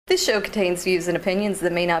This show contains views and opinions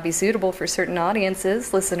that may not be suitable for certain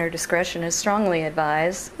audiences. Listener discretion is strongly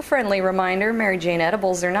advised. A friendly reminder, Mary Jane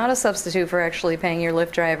edibles are not a substitute for actually paying your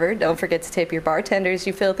Lyft driver. Don't forget to tip your bartenders,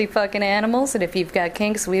 you filthy fucking animals. And if you've got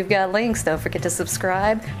kinks, we've got links. Don't forget to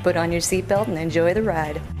subscribe, put on your seatbelt, and enjoy the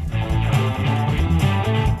ride.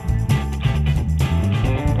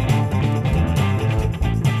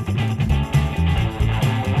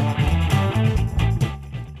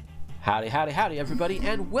 Howdy, everybody,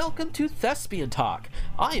 and welcome to Thespian Talk.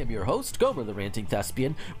 I am your host, Gomer the Ranting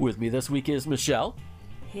Thespian. With me this week is Michelle.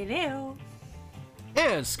 Hello.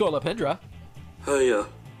 And Skolopendra. Hiya.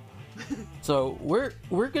 So we're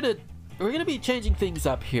gonna be changing things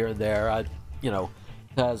up here and there.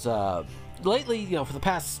 Because lately, for the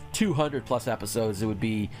past 200 plus episodes, it would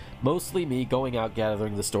be mostly me going out,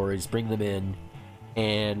 gathering the stories, bring them in,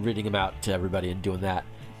 and reading them out to everybody and doing that.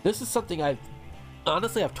 This is something I've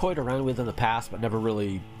toyed around with in the past, but never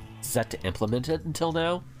really set to implement it until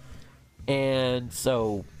now. And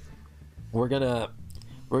so we're gonna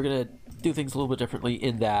do things a little bit differently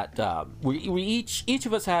in that we each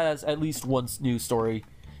of us has at least one news story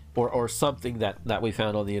or something that we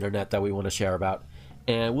found on the internet that we want to share about,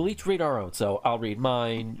 and we'll each read our own. So I'll read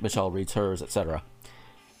mine, Michelle reads hers, etc.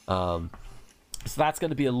 So that's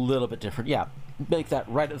going to be a little bit different. Yeah, make that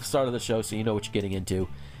right at the start of the show so you know what you're getting into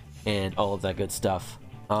and all of that good stuff.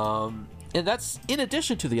 And that's in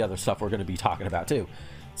addition to the other stuff we're going to be talking about too.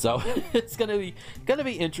 So it's going to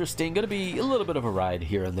be interesting. Going to be a little bit of a ride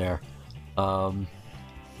here and there. But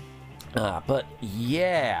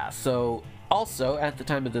yeah. So also at the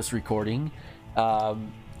time of this recording,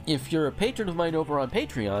 if you're a patron of mine over on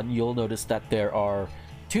Patreon, you'll notice that there are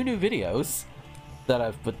two new videos that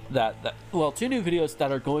I've put two new videos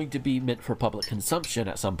that are going to be meant for public consumption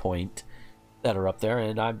at some point, that are up there,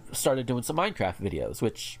 and I've started doing some Minecraft videos,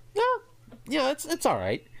 which it's all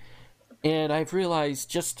right. And I've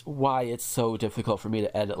realized just why it's so difficult for me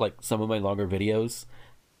to edit like some of my longer videos.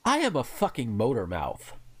 I am a fucking motor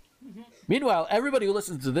mouth. Mm-hmm. Meanwhile, everybody who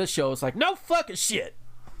listens to this show is like, no fucking shit.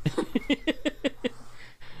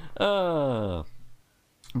 But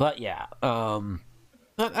yeah, but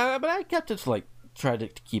I kept it to tried to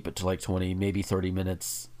keep it to 20, maybe 30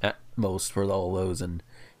 minutes at most for all those, and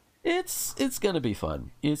it's gonna be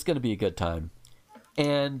fun. It's gonna be a good time.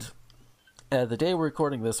 And the day we're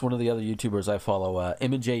recording this, one of the other YouTubers I follow,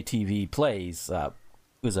 MJ TV Plays,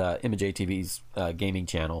 who's MJ TV's gaming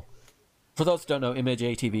channel. For those who don't know,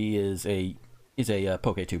 MJ TV is a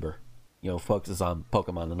PokeTuber. Focuses on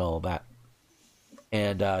Pokemon and all of that.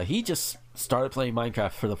 And he just started playing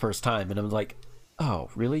Minecraft for the first time, and I was like,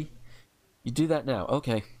 "Oh, really? You do that now?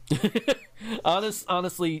 Okay."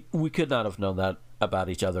 Honestly, we could not have known that about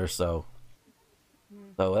each other, so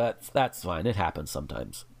that's fine. It happens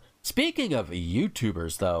sometimes. Speaking of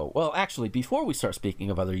YouTubers, though, well, actually, before we start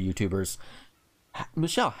speaking of other YouTubers,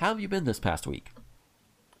 Michelle, how have you been this past week?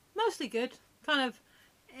 Mostly good. Kind of,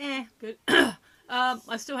 good.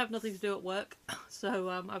 I still have nothing to do at work, so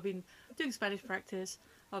I've been doing Spanish practice.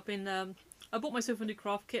 I bought myself a new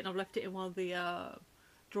craft kit, and I've left it in one of the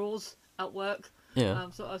drawers at work.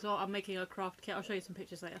 Yeah. So I'm making a craft kit. I'll show you some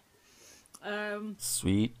pictures later.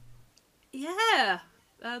 Sweet. Yeah,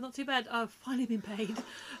 not too bad. I've finally been paid.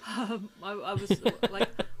 I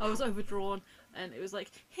was overdrawn, and it was like,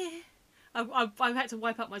 I've had to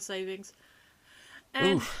wipe out my savings.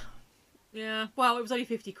 And oof. Yeah, well, it was only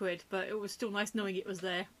 50 quid, but it was still nice knowing it was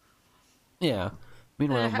there. Yeah.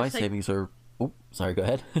 Meanwhile, my savings are. Oh, sorry. Go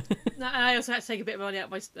ahead. No, and I also had to take a bit of money out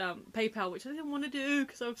of my PayPal, which I didn't want to do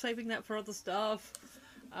because I was saving that for other stuff.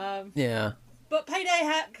 Yeah. But payday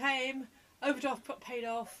came. Overdraft paid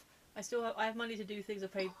off. I have money to do things. I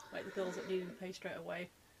paid the bills that needed to pay straight away.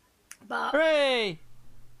 But hooray!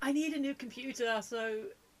 I need a new computer, so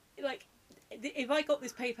if I got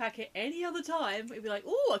this pay packet any other time, it'd be like,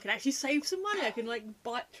 oh, I can actually save some money. I can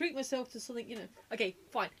treat myself to something. Okay,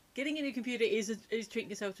 fine. Getting a new computer is treating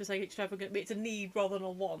yourself to something extravagant, but it's a need rather than a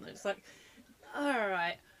want. It's like, all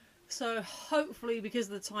right. So hopefully, because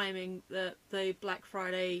of the timing, the Black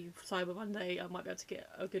Friday, Cyber Monday, I might be able to get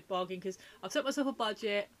a good bargain, because I've set myself a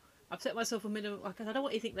budget. I've set myself a minimum, because I don't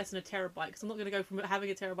want anything less than a terabyte, because I'm not going to go from having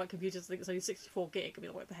a terabyte computer to something that's only 64 gig. I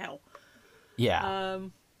mean, what the hell? Yeah.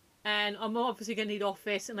 And I'm obviously going to need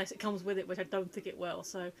Office unless it comes with it, which I don't think it will.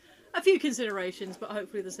 So a few considerations, but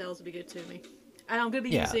hopefully the sales will be good to me. And I'm going to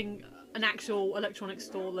be using an actual electronics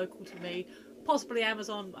store local to me. Possibly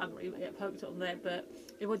Amazon. I haven't really yet poked it on there, but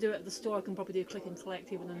if I do it at the store, I can probably do click and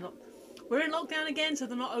collect, even though not. We're in lockdown again, so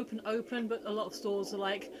they're not open, but a lot of stores are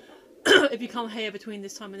like, if you come here between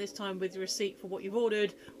this time and this time with your receipt for what you've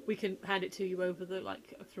ordered, we can hand it to you over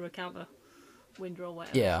through a counter. winter or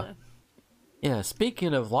whatever. Yeah. So. Yeah,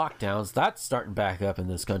 speaking of lockdowns, that's starting back up in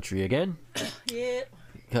this country again. Yeah.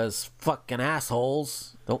 Because fucking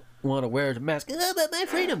assholes don't want to wear the mask. Oh, but my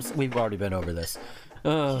freedoms! We've already been over this.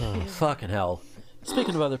 Oh, fucking hell.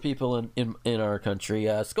 Speaking of other people in our country,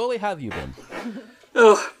 Scully, how have you been?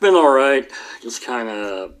 Oh, been alright. Just kind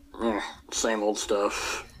of same old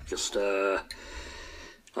stuff. Just,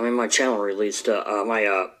 my channel released,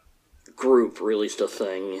 my group released a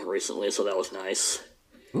thing recently, so that was nice.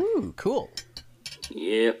 Ooh, cool.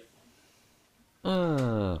 Yep.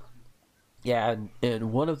 Yeah,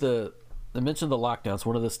 and one of the... I mentioned the lockdowns.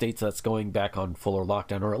 One of the states that's going back on fuller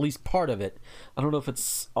lockdown, or at least part of it. I don't know if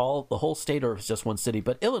it's the whole state or if it's just one city,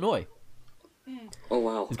 but Illinois Oh,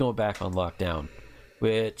 wow. is going back on lockdown.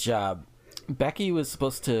 Which, Becky was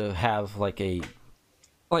supposed to have, like, a...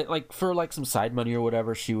 Like for, like, some side money or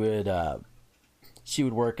whatever, she would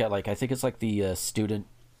work at, like, I think it's, like, the student...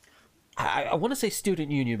 I want to say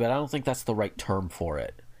student union, but I don't think that's the right term for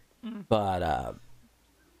it.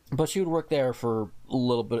 But she would work there for a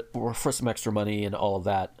little bit, for some extra money and all of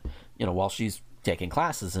that, while she's taking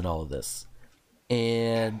classes and all of this.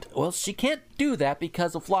 And, well, she can't do that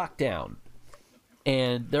because of lockdown.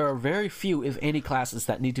 And there are very few, if any, classes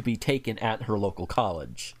that need to be taken at her local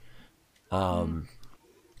college. And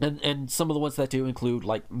some of the ones that do include,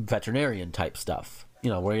 like, veterinarian type stuff.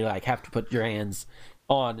 Where you, like, have to put your hands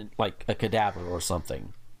on, like, a cadaver or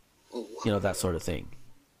something. That sort of thing.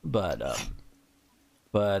 But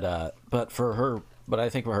for her, I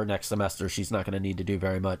think for her next semester, she's not going to need to do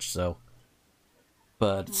very much. So,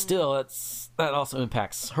 but still, that also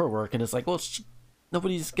impacts her work, and it's like, well,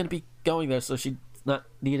 nobody's going to be going there, so she's not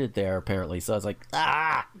needed there apparently. So it's like,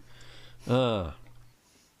 and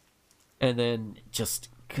then just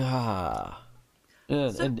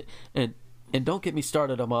and don't get me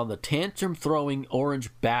started. I'm on the tantrum throwing orange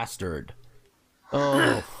bastard.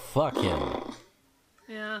 Oh, fuck him.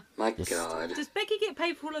 Yeah. My God. Does Becky get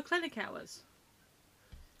paid for all her clinic hours?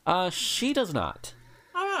 She does not.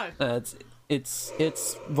 Oh no.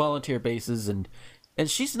 It's volunteer basis, and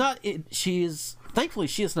she's not. She is thankfully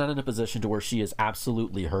she is not in a position to where she is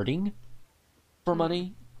absolutely hurting for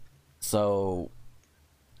money. So,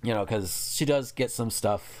 because she does get some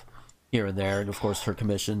stuff here and there, and of course her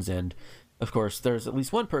commissions, and of course there's at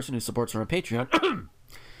least one person who supports her on Patreon.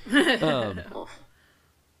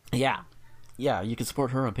 Yeah, you can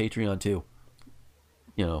support her on Patreon too.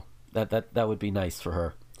 That would be nice for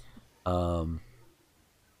her.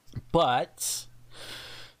 But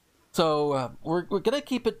so we're gonna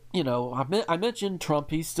keep it. I mentioned Trump.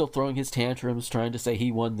 He's still throwing his tantrums, trying to say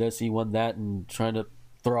he won this, he won that, and trying to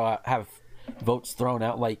have votes thrown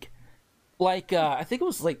out. Like I think it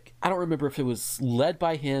was like, I don't remember if it was led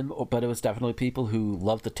by him, but it was definitely people who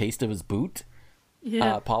loved the taste of his boot.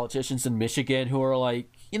 Yeah. Politicians in Michigan who are like,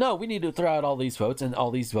 we need to throw out all these votes, and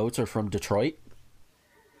all these votes are from Detroit,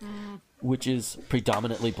 which is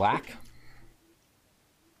predominantly black.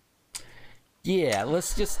 Yeah,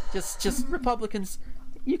 let's just Republicans.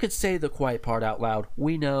 You could say the quiet part out loud.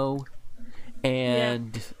 We know,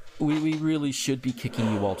 and we really should be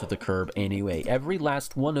kicking you all to the curb anyway. Every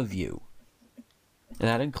last one of you, and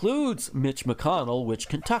that includes Mitch McConnell. Which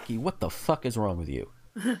Kentucky? What the fuck is wrong with you?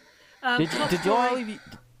 Did you all leave?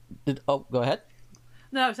 Oh, go ahead.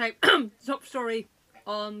 No, I was like, top story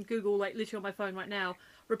on Google, like literally on my phone right now.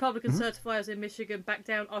 Republican certifiers in Michigan back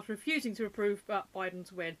down after refusing to approve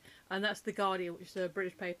Biden's win, and that's The Guardian, which is a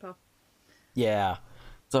British paper. Yeah,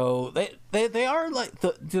 so they are like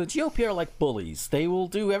the GOP are like bullies. They will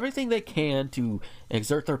do everything they can to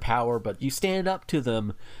exert their power, but you stand up to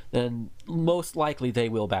them, then most likely they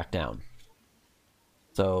will back down.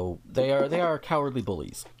 So they are cowardly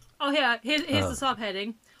bullies. Oh, yeah, here's the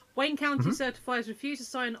subheading. Wayne County certifiers refuse to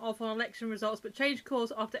sign off on election results but changed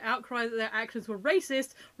course after outcry that their actions were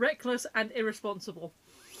racist, reckless, and irresponsible.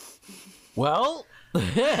 Well...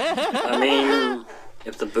 if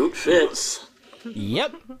the boot fits.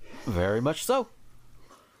 Yep, very much so.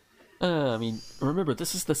 Remember,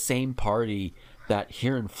 this is the same party that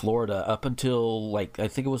here in Florida, up until, I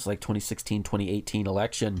think it was 2016, 2018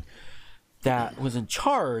 election, that was in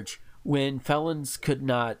charge when felons could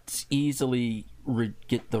not easily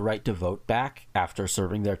get the right to vote back after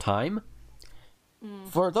serving their time.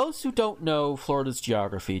 For those who don't know Florida's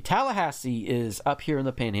geography, Tallahassee is up here in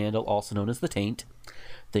the Panhandle, also known as the Taint.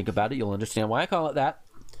 Think about it, you'll understand why I call it that.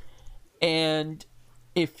 And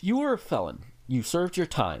if you were a felon, you served your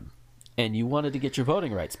time, and you wanted to get your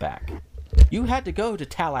voting rights back, you had to go to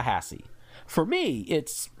Tallahassee. For me,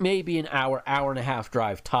 it's maybe an hour and a half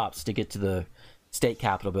drive tops to get to the state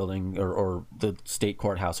capitol building or the state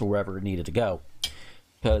courthouse or wherever it needed to go.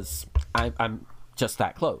 because I'm just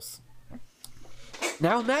that close.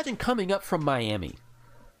 Now imagine coming up from Miami.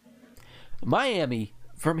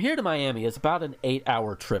 From here to Miami is about an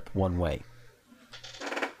 8-hour trip one way.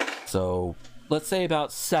 So let's say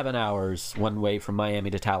about 7 hours one way from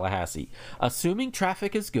Miami to Tallahassee, assuming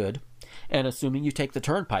traffic is good and assuming you take the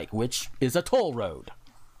turnpike, which is a toll road.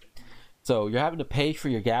 So you're having to pay for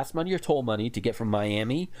your gas money or toll money to get from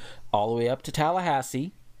Miami all the way up to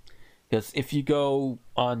Tallahassee. Because if you go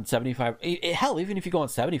on 75, hell, even if you go on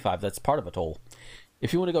 75, that's part of a toll.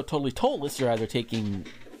 If you want to go totally tollless, you're either taking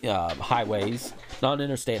highways,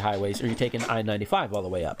 non-interstate highways, or you're taking I-95 all the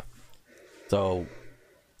way up. So,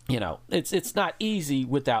 you know, it's not easy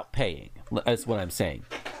without paying, that's what I'm saying,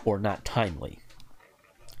 or not timely.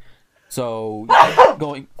 So,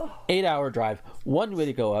 going 8-hour drive, one way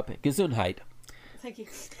to go up, Gesundheit. Thank you.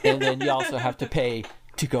 And then you also have to pay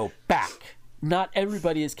to go back. Not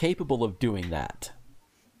everybody is capable of doing that.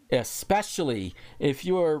 Especially if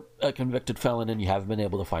you're a convicted felon and you haven't been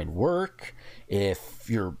able to find work, if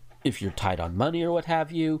you're tight on money or what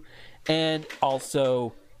have you, and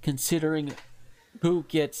also considering who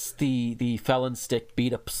gets the felon stick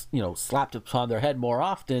beat up, slapped upon their head more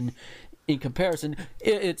often in comparison,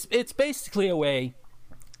 it's basically a way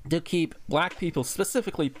to keep black people,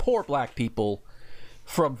 specifically poor black people,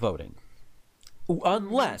 from voting.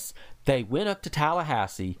 Unless they went up to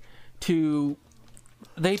Tallahassee to...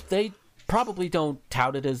 They probably don't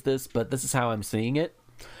tout it as this, but this is how I'm seeing it.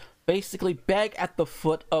 Basically beg at the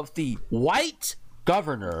foot of the white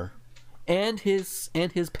governor and his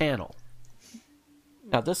panel.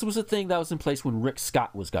 Now, this was a thing that was in place when Rick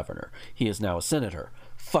Scott was governor. He is now a senator.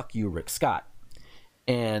 Fuck you, Rick Scott.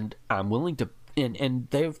 And I'm willing to... And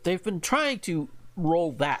they've been trying to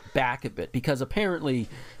roll that back a bit, because apparently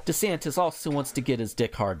DeSantis also wants to get his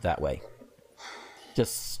dick hard that way.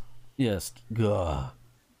 Just ugh.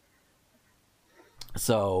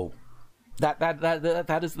 So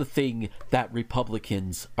that is the thing that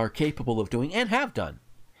Republicans are capable of doing and have done,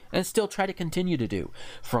 and still try to continue to do.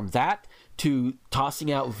 From that to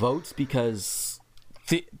tossing out votes because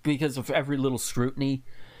of every little scrutiny,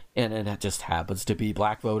 and it just happens to be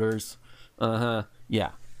black voters.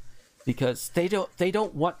 Yeah, because they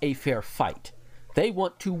don't want a fair fight. They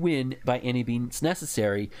want to win by any means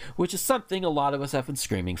necessary, which is something a lot of us have been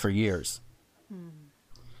screaming for years.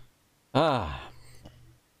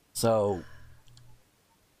 So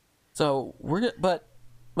we're but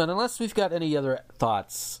unless we've got any other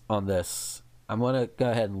thoughts on this, I'm gonna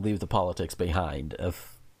go ahead and leave the politics behind.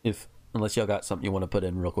 If unless y'all got something you want to put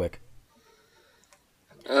in real quick.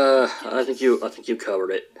 I think you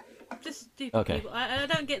covered it. Just stupid Okay. people. I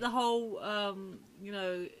don't get the whole,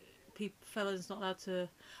 felons not allowed to.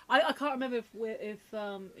 I can't remember if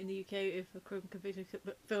in the UK if a criminal convicted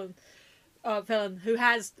felon who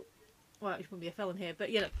has, well, it wouldn't be a felon here, but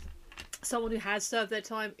someone who has served their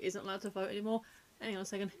time isn't allowed to vote anymore. Hang on a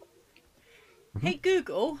second. Mm-hmm. Hey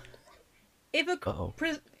Google, if a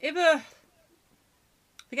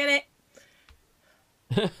forget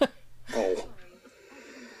it. Oh.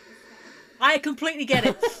 I completely get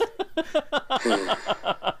it.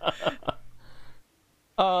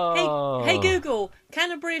 Oh. Hey Google,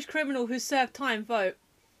 can a British criminal who served time vote?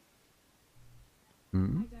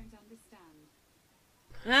 Hmm?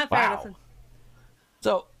 Fair Wow. enough.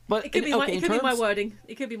 So, but It could be my wording.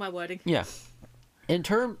 It could be my wording. Yeah. In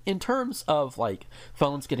terms of like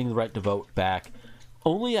felons getting the right to vote back,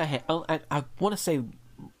 only I want to say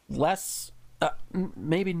less,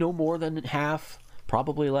 maybe no more than half,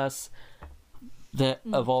 probably less, that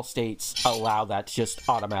of all states allow that just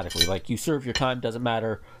automatically. Like, you serve your time, doesn't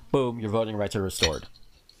matter, boom, your voting rights are restored,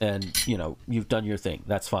 and you've done your thing.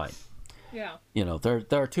 That's fine. Yeah. There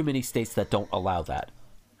are too many states that don't allow that.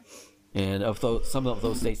 And of some of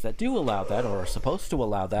those states that do allow that, or are supposed to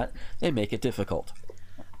allow that, they make it difficult.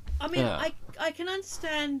 I mean, Yeah. I can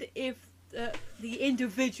understand if the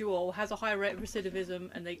individual has a high rate of recidivism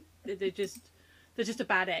and they're just a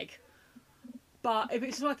bad egg. But if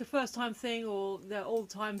it's like a first time thing or they're all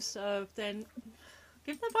the time served, then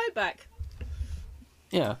give them the vote back.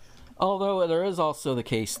 Yeah. Although there is also the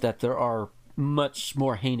case that there are much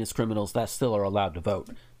more heinous criminals that still are allowed to vote.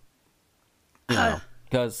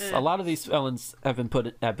 Because a lot of these felons have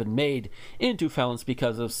been made into felons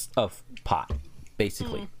because of pot,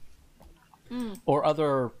 basically, or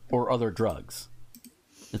other drugs.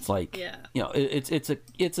 It's like,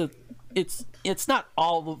 it's not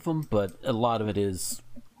all of them, but a lot of it is,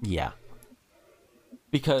 yeah.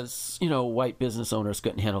 Because white business owners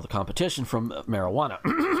couldn't handle the competition from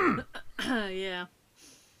marijuana. Yeah.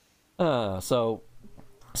 So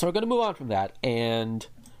we're gonna move on from that, and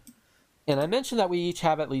And I mentioned that we each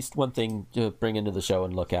have at least one thing to bring into the show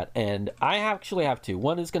and look at, and I actually have two.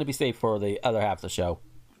 One is going to be saved for the other half of the show.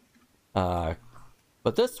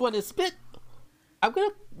 But this one is a bit... I'm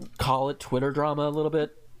going to call it Twitter drama a little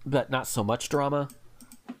bit, but not so much drama.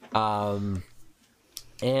 And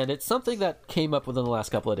it's something that came up within the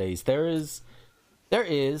last couple of days. There is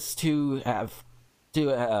to have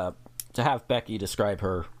Becky describe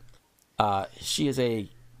her. She is a...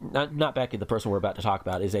 Not Becky, the person we're about to talk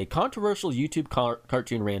about, is a controversial YouTube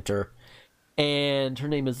cartoon ranter, and her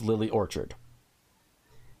name is Lily Orchard.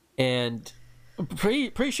 And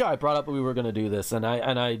pretty sure I brought up that we were going to do this, and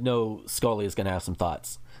I know Scully is going to have some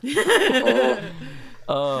thoughts.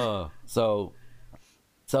 So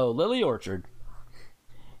Lily Orchard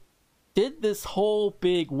did this whole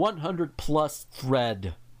big 100 plus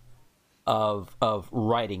thread of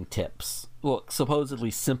writing tips. Well, supposedly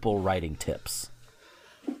simple writing tips.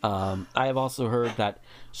 I have also heard that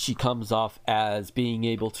she comes off as being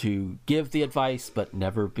able to give the advice but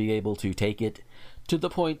never be able to take it, to the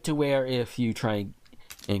point to where if you try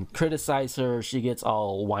and criticize her, she gets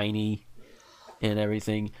all whiny and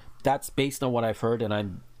everything. That's based on what I've heard, and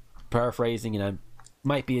I'm paraphrasing, and I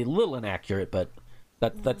might be a little inaccurate, but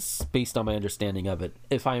that's based on my understanding of it.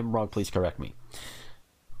 If I am wrong, please correct me.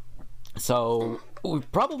 So we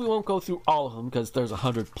probably won't go through all of them because there's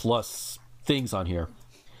 100 plus things on here.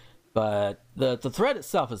 But the thread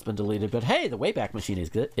itself has been deleted. But hey, the Wayback Machine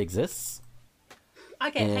exists.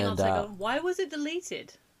 Okay, hang on a second. Why was it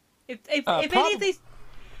deleted? If any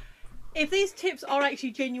of these tips are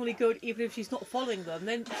actually genuinely good, even if she's not following them,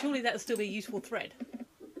 then surely that would still be a useful thread.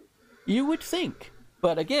 You would think,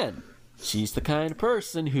 but again, she's the kind of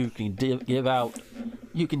person who can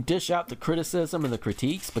dish out the criticism and the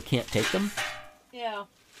critiques, but can't take them. Yeah.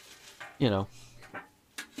 You know.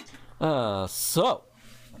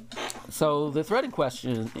 So the thread in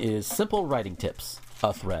question is simple writing tips,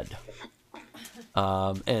 a thread.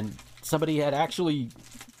 And somebody had actually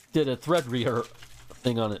did a thread reader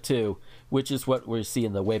thing on it too, which is what we see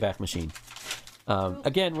in the Wayback Machine.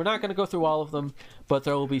 Again, we're not going to go through all of them, but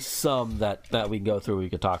there will be some that we can go through, we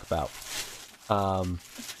could talk about.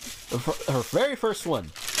 Her very first one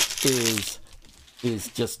is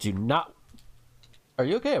just do not... Are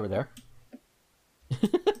you okay over there?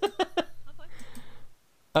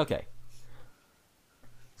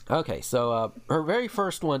 Okay, so her very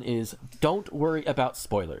first one is, don't worry about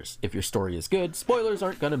spoilers. If your story is good, spoilers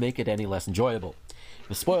aren't going to make it any less enjoyable.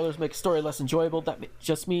 If spoilers make a story less enjoyable, that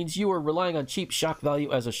just means you are relying on cheap shock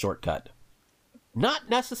value as a shortcut. Not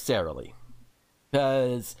necessarily,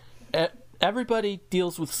 because everybody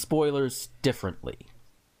deals with spoilers differently.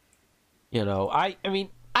 You know, I mean,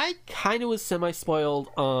 I kind of was semi-spoiled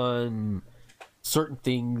on certain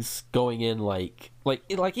things going in, like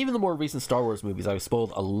even the more recent Star Wars movies, I was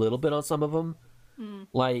spoiled a little bit on some of them.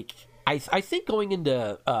 Like I think going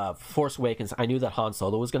into Force Awakens, I knew that Han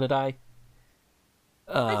Solo was going to die.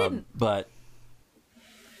 I didn't. But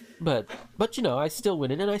you know, I still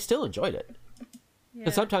went in and I still enjoyed it. Yeah.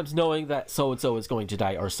 And sometimes knowing that so and so is going to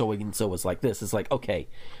die, or so and so is like this, is like, okay.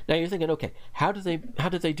 Now you're thinking, okay, how did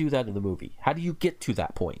they do that in the movie? How do you get to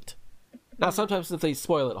that point? Now sometimes if they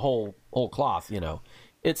spoil it whole cloth, you know,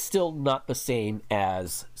 it's still not the same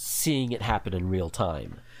as seeing it happen in real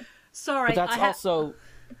time. Sorry, but that's also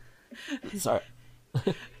sorry.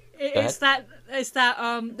 It's that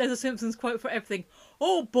there's a Simpsons quote for everything.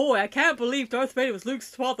 Oh boy, I can't believe Darth Vader was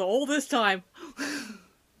Luke's father all this time.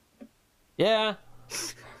 Yeah.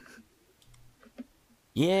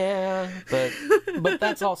 Yeah, but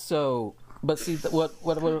that's also, but see,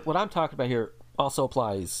 what I'm talking about here also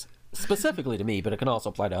applies specifically to me, but it can also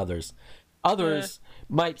apply to others. Others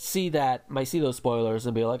might see those spoilers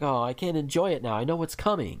and be like, oh, I can't enjoy it now. I know what's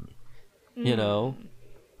coming, you know,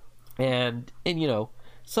 and you know,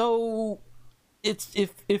 so it's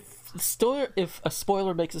if a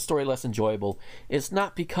spoiler makes a story less enjoyable, it's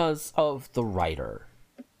not because of the writer.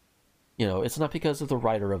 You know, it's not because of the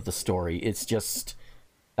writer of the story. It's just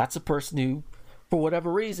that's a person who, for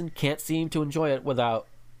whatever reason, can't seem to enjoy it without,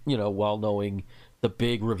 you know, while knowing the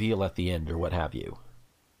big reveal at the end or what have you.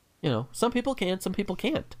 You know, some people can, some people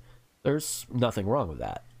can't. There's nothing wrong with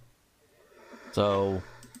that. So,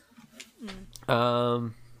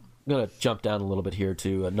 I'm going to jump down a little bit here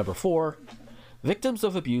to number 4. Victims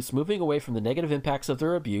of abuse moving away from the negative impacts of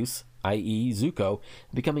their abuse, i.e. Zuko,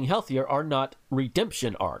 and becoming healthier are not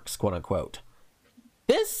redemption arcs, quote unquote.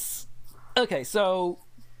 Okay, so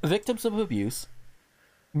victims of abuse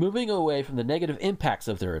moving away from the negative impacts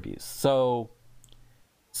of their abuse. So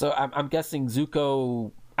I'm guessing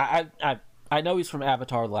Zuko, I know he's from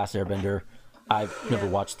Avatar: The Last Airbender. I've never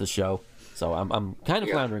watched the show, So I'm kind of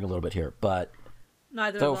floundering a little bit here, but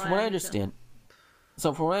Neither so am from what I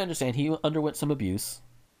either. understand, he underwent some abuse,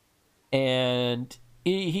 and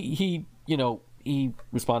he he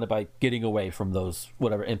responded by getting away from those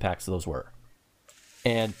whatever impacts those were,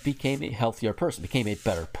 and became a healthier person, became a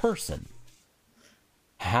better person.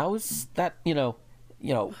 How's that? And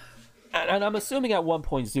I'm assuming at one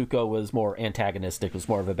point Zuko was more antagonistic, was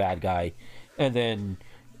more of a bad guy, and then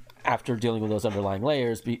after dealing with those underlying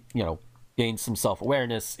layers, gained some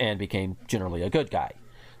self-awareness and became generally a good guy.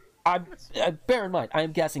 Bear in mind,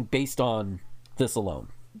 I'm guessing based on this alone.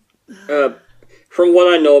 From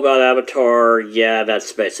what I know about Avatar, yeah,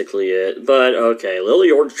 that's basically it. But okay, Lily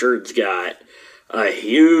Orchard's got a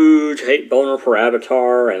huge hate boner for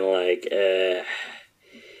Avatar, and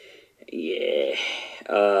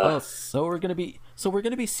yeah. So we're gonna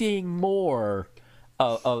be seeing more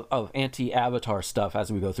of anti-Avatar stuff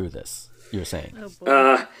as we go through this. You're saying? Oh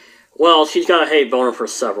boy. Well, she's got a hate boner for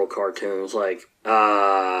several cartoons.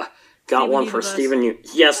 Got Steven one for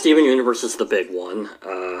Universe. Steven Universe is the big one.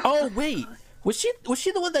 Oh wait, was she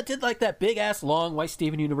the one that did that big ass long "Why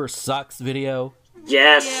Steven Universe Sucks" video?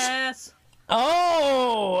 Yes. Yes.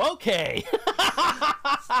 Oh, okay.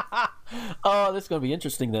 Oh, this is gonna be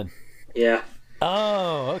interesting then. Yeah.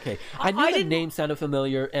 Oh, okay. I knew I the didn't- name sounded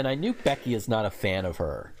familiar, and I knew Becky is not a fan of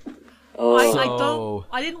her. Oh.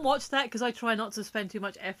 I didn't watch that because I try not to spend too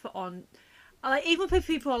much effort on. Even if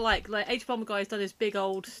people are like H Bomber Guy's done this big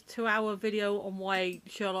old 2-hour video on why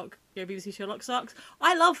Sherlock, BBC Sherlock sucks.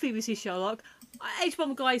 I love BBC Sherlock. H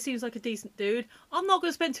Bomber Guy seems like a decent dude. I'm not going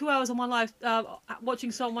to spend 2 hours of my life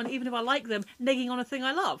watching someone, even if I like them, negging on a thing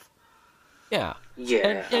I love. Yeah.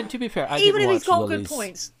 Yeah. And to be fair, I Even didn't if he's watch got Lily's... good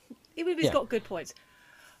points. Even if he's Yeah. got good points.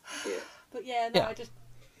 Yeah. But yeah, no, Yeah.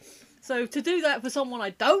 So to do that for someone I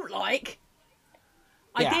don't like,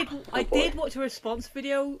 Yeah. I did watch a response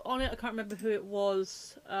video on it. I can't remember who it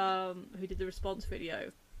was who did the response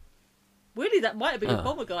video. Weirdly, that might have been a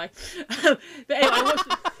Bomber Guy. But anyway,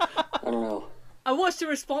 I don't know. I watched a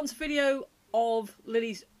response video of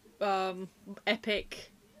Lily's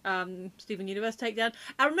epic Steven Universe takedown.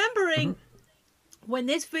 I'm remembering when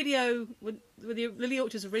this video, when the Lily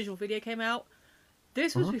Orchard's original video came out,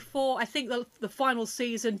 this was before, I think, the final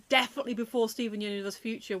season, definitely before Steven Universe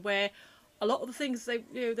Future, where a lot of the things they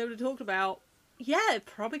would have talked about, it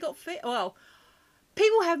probably got fit. Well,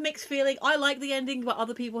 people have mixed feeling. I like the ending, but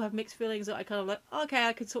other people have mixed feelings that I kind of like, okay,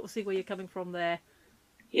 I can sort of see where you're coming from there.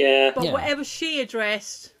 Yeah. But Yeah. whatever she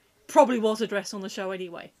addressed probably was addressed on the show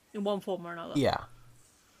anyway, in one form or another. Yeah.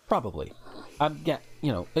 Probably.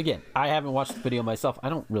 Again, I haven't watched the video myself. I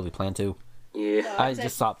don't really plan to. Yeah. I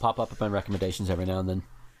just saw it pop up in my recommendations every now and then.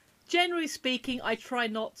 Generally speaking, I try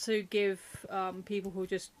not to give people who are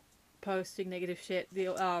just posting negative shit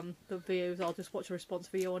the videos. I'll just watch a response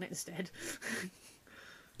video on it instead.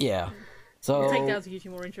 Yeah. So Takedowns are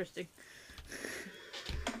usually more interesting.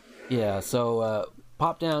 yeah. So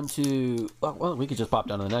pop down to we could just pop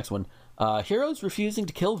down to the next one. Heroes refusing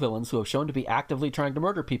to kill villains who have shown to be actively trying to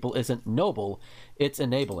murder people isn't noble; it's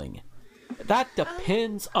enabling. That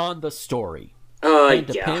depends on the story. It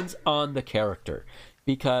Yeah. depends on the character.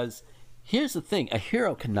 Because here's the thing: a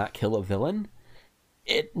hero cannot kill a villain.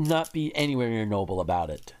 It not be anywhere near noble about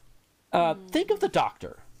it. Think of the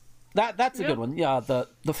Doctor. That's a good one. Yeah, the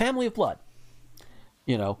Family of Blood.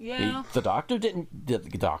 Yeah. The Doctor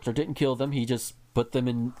didn't kill them. He just put them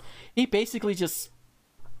in. He basically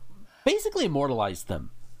immortalized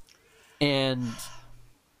them, and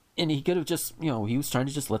he could have just he was trying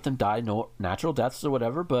to just let them die natural deaths or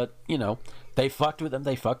whatever. But they fucked with him.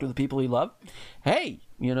 They fucked with the people he loved. Hey,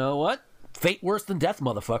 you know what? Fate worse than death,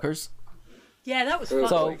 motherfuckers. Yeah, that was So,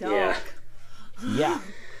 fucking dark. yeah. Yeah.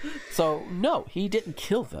 So no, he didn't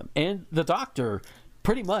kill them. And the Doctor,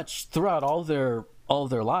 pretty much throughout all their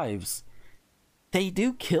lives, they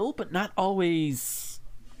do kill, but not always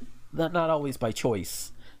by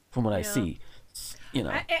choice, from what I see.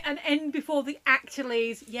 And end before the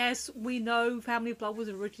actuallys. Yes, we know Family of Blood was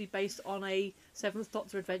originally based on a Seventh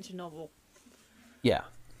Doctor adventure novel. Yeah,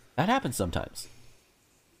 that happens sometimes.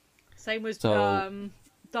 Same with So-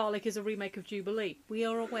 Dalek is a remake of Jubilee. We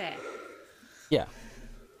are aware. Yeah.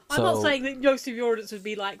 I'm not saying that most of your audience would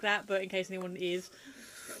be like that, but in case anyone is.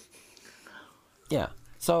 Yeah.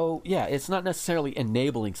 So, yeah, it's not necessarily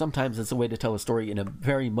enabling. Sometimes it's a way to tell a story in a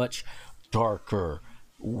very much darker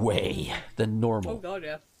way than normal. Oh god,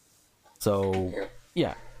 yeah. So,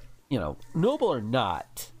 yeah, noble or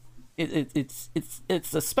not, it's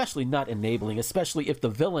especially not enabling, especially if the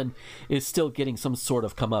villain is still getting some sort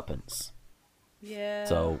of comeuppance. Yeah.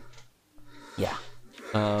 So, yeah.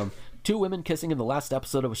 two women kissing in the last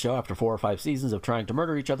episode of a show after 4 or 5 seasons of trying to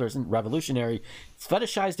murder each other isn't revolutionary. It's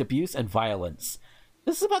fetishized abuse and violence.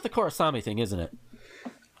 This is about the Korosami thing, isn't it?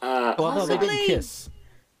 Well, no, they didn't kiss.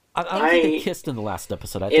 I don't think they kissed in the last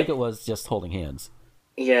episode. I think it was just holding hands.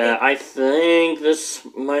 Yeah, I think this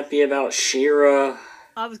might be about She-Ra.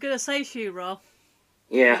 I was going to say She-Ra.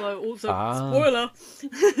 Yeah. Although, also, spoiler.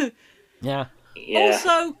 Yeah.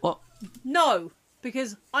 Also, Well, no,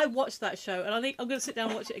 because I watched that show, and I think I'm going to sit down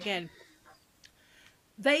and watch it again.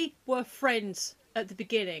 They were friends at the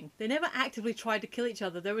beginning. They never actively tried to kill each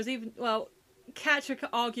other. There was even, well, Katrika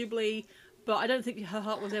arguably, but I don't think her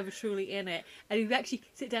heart was ever truly in it. And if you actually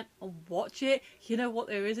sit down and watch it, you know what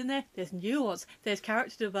there is in there? There's nuance. There's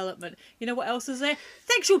character development. You know what else is there?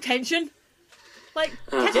 Sexual tension. Like,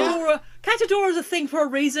 Katadora is a thing for a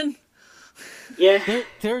reason. Yeah.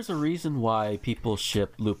 There's a reason why people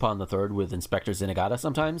ship Lupin the Third with Inspector Zenigata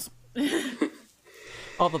sometimes.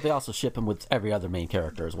 Although they also ship him with every other main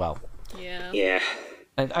character as well. Yeah. Yeah.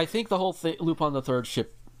 And I think the whole Lupin the Third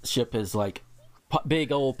ship is like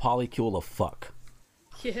big old polycule of fuck.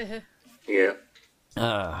 Yeah. Yeah.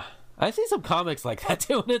 I see some comics like that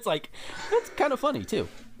too, and it's kind of funny too.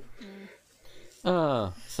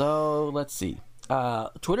 So let's see.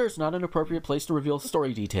 Twitter is not an appropriate place to reveal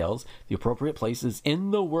story details. The appropriate place is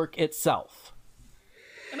in the work itself.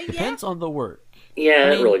 I mean, Depends on the work.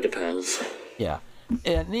 Yeah, it really depends. Yeah.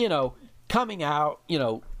 And, coming out,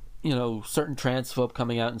 certain transphobe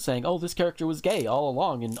coming out and saying, oh, this character was gay all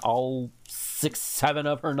along in all 6-7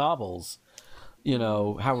 of her novels.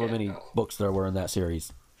 However many books there were in that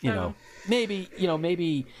series.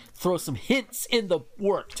 Maybe throw some hints in the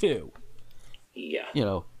work too.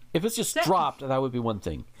 Yeah. If it's just dropped, that would be one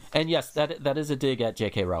thing. And yes, that is a dig at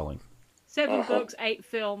J.K. Rowling. 7 books, 8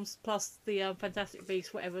 films, plus the Fantastic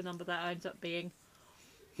Beasts, whatever number that ends up being.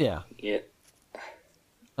 Yeah. Yeah.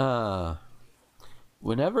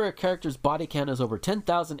 Whenever a character's body count is over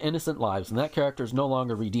 10,000 innocent lives, and that character is no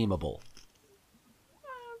longer redeemable.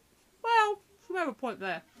 Well, you have a point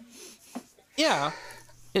there. Yeah.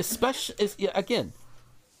 Again,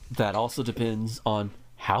 that also depends on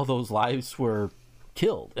how those lives were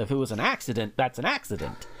killed. If it was an accident, that's an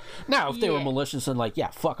accident. Now, if they were malicious and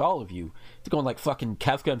fuck all of you, they're going like fucking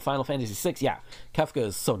Kefka in Final Fantasy VI, Kefka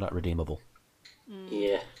is so not redeemable.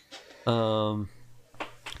 Yeah.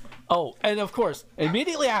 Oh, and of course,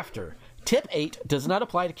 immediately after, Tip 8 does not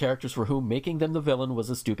apply to characters for whom making them the villain was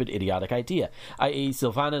a stupid, idiotic idea, i.e.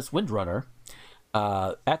 Sylvanas Windrunner.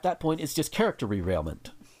 At that point, it's just character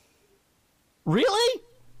derailment. Really?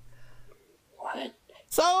 What?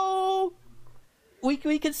 So, we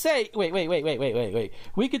could say... Wait.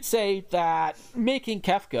 We could say that making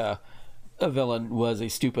Kefka a villain was a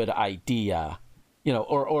stupid idea.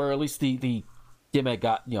 Or at least the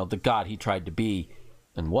demigod, the god he tried to be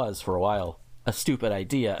and was for a while, a stupid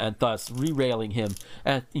idea, and thus derailing him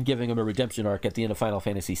and giving him a redemption arc at the end of Final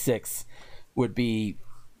Fantasy VI would be...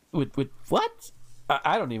 Would what?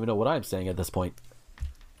 I don't even know what I'm saying at this point.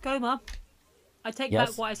 Goma, I take back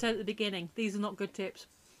what I said at the beginning. These are not good tips.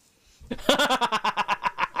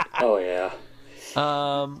 Oh, yeah.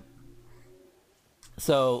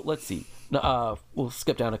 So, let's see. We'll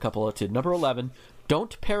skip down a couple to number 11.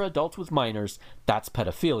 Don't pair adults with minors. That's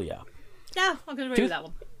pedophilia. Yeah, I'm going to agree with that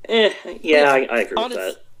one. Yeah, I agree with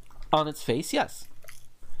that. On its face, yes.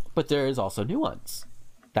 But there is also nuance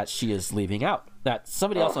that she is leaving out. That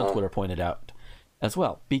somebody else on Twitter pointed out as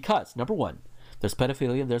well. Because, number 1, there's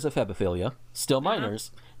pedophilia, there's ephebophilia. Still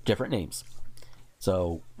minors, different names.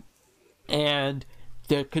 So, and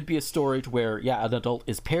there could be a story to where, an adult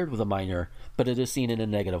is paired with a minor, but it is seen in a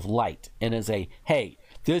negative light. And is a, hey,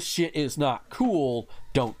 this shit is not cool,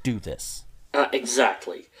 don't do this.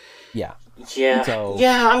 Exactly. Yeah. Yeah. So,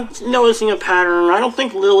 I'm noticing a pattern. I don't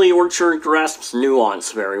think Lily Orchard grasps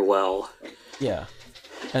nuance very well. Yeah.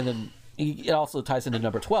 And then it also ties into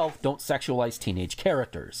number 12, don't sexualize teenage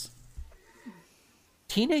characters.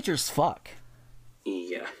 Teenagers fuck.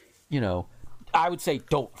 Yeah. I would say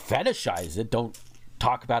don't fetishize it, don't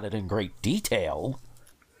talk about it in great detail,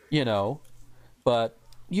 but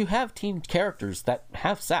you have teen characters that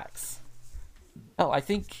have sex. Oh,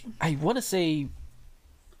 I want to say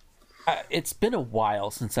it's been a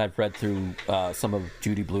while since I've read through some of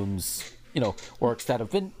Judy Blume's, works that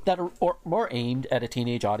are more aimed at a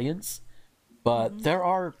teenage audience. But there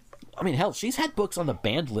are, hell, she's had books on the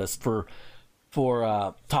banned list for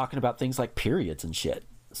talking about things like periods and shit.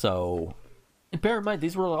 So, and bear in mind,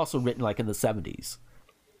 these were also written in the 70s.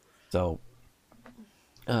 So,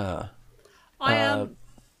 at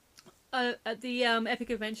the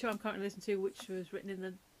epic adventure I'm currently listening to, which was written in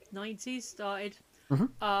the 90s, started.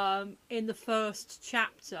 In the first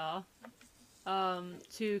chapter,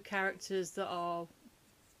 two characters that are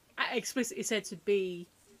explicitly said to be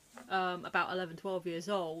about 11, 12 years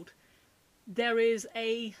old, there is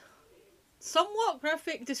a somewhat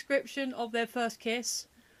graphic description of their first kiss.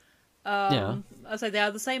 I say they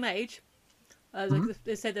are the same age. Like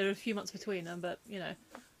they said there are a few months between them, but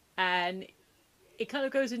and it kind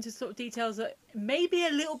of goes into sort of details that may be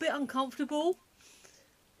a little bit uncomfortable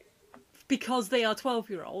because they are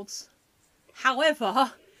 12-year-olds.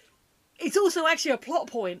 However, it's also actually a plot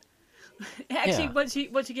point. Actually, once you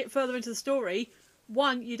get further into the story,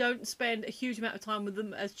 one, you don't spend a huge amount of time with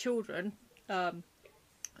them as children.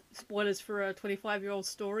 Spoilers for a 25-year-old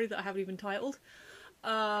story that I haven't even titled.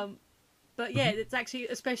 But yeah, it's actually,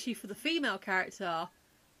 especially for the female character,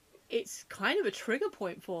 it's kind of a trigger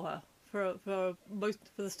point for her for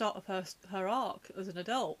the start of her arc as an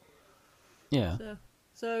adult. Yeah.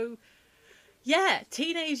 So yeah,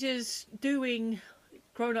 teenagers doing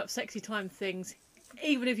grown-up sexy time things,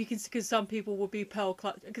 even if you can, because some people would be pearl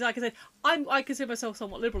clutch. Because like I said, I consider myself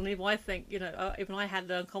somewhat liberal, and even I think, even I had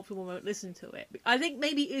an uncomfortable moment listening to it. I think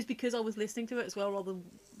maybe it is because I was listening to it as well rather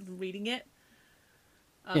than reading it.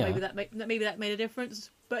 Maybe that made a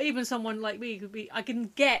difference. But even someone like me I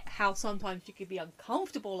can get how sometimes you could be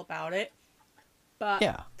uncomfortable about it, but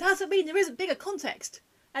doesn't mean there isn't bigger context.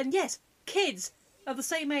 And yes, kids are the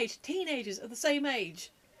same age, teenagers are the same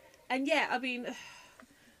age, and yeah, I mean,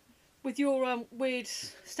 with your weird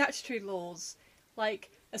statutory laws,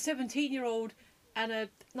 like a 17-year-old and a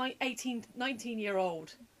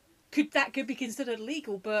 19-year-old, could be considered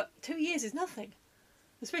legal, but 2 years is nothing,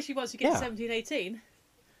 especially once you get to 17, 18.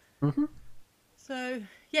 Mm-hmm. So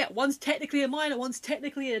yeah, one's technically a minor, one's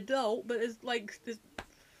technically an adult, but there's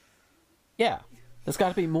there's got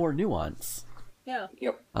to be more nuance. Yeah.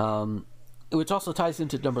 Yep. Which also ties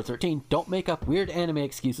into number 13. Don't make up weird anime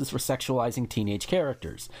excuses for sexualizing teenage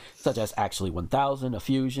characters, such as Actually 1000, A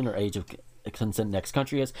Fusion, or Age of Consent Next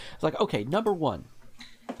Country is. It's like, okay, number one,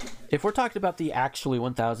 if we're talking about the Actually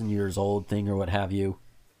 1000 years old thing or what have you,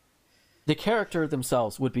 the character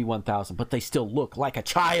themselves would be 1000, but they still look like a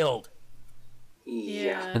child.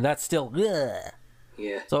 Yeah. And that's still, ugh.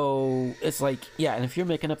 Yeah. So it's like, yeah, and if you're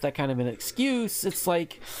making up that kind of an excuse, it's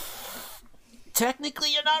like,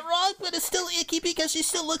 technically you're not wrong, but it's still icky because she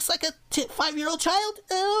still looks like a 5-year-old child.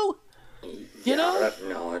 Oh, you know?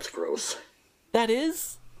 No, that's gross. That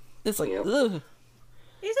is. It's like, Yep. ugh.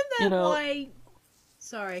 Isn't that why?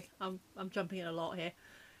 Sorry, I'm jumping in a lot here.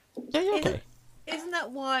 Yeah, you're okay. Isn't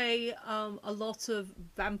that why a lot of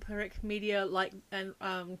vampiric media,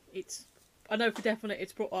 it's, I know for definite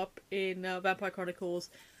it's brought up in Vampire Chronicles,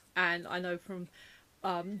 and I know from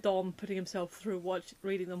Dom putting himself through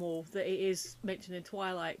reading them all, that it is mentioned in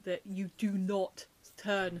Twilight that you do not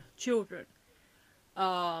turn children.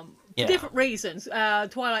 For different reasons.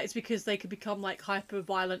 Twilight is because they could become like hyper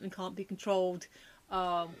violent and can't be controlled.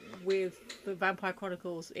 With the Vampire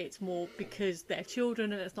Chronicles, it's more because they're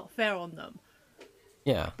children and it's not fair on them.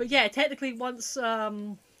 Yeah. But yeah, technically once,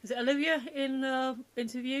 is it Olivia in the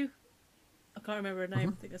interview? I can't remember her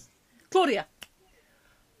name. I think it's Claudia.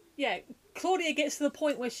 Yeah, Claudia gets to the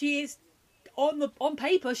point where she is, on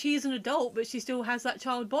paper, she is an adult, but she still has that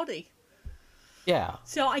child body. Yeah.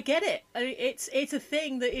 So I get it. I mean, it's a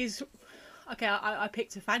thing that is, okay, I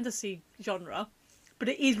picked a fantasy genre, but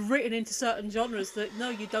it is written into certain genres that, no,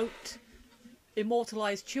 you don't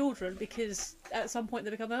immortalize children because at some point they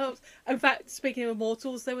become adults. In fact, speaking of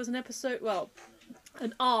immortals, there was an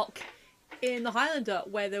arc in The Highlander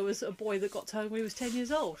where there was a boy that got turned when he was 10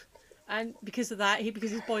 years old. And because of that,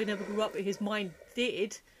 because his body never grew up, but his mind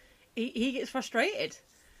did, he gets frustrated.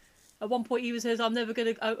 At one point, he says, "I'm never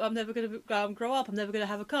gonna grow up. I'm never gonna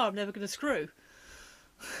have a car. I'm never gonna screw."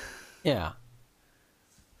 Yeah.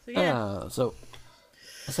 So yeah. So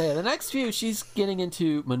the next few, she's getting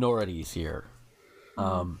into minorities here,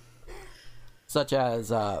 such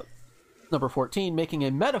as number 14, making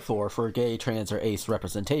a metaphor for gay, trans, or ace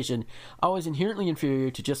representation, always inherently inferior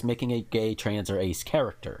to just making a gay, trans, or ace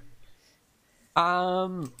character.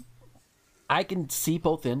 I can see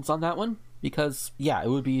both ends on that one, because, yeah, it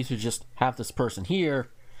would be easier to just have this person here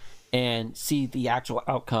and see the actual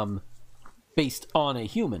outcome based on a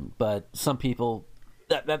human, but some people,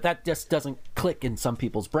 that just doesn't click in some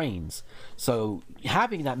people's brains. So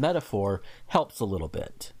having that metaphor helps a little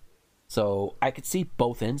bit. So I could see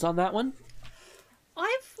both ends on that one.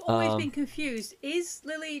 I've always been confused. Is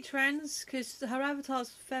Lily trans? Because her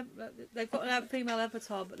avatar's they've got a female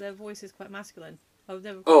avatar, but their voice is quite masculine.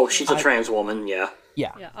 Oh, she's a trans woman. Yeah.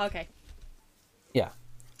 Yeah. Yeah. Okay. Yeah.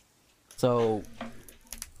 So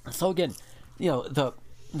again, the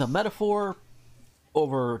metaphor,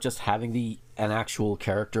 over just having an actual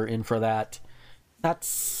character in for that.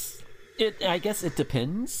 That's it. I guess it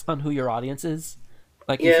depends on who your audience is.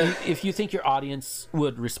 Like, Yeah. if you think your audience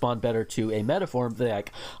would respond better to a metaphor, they're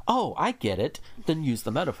like, oh, I get it, then use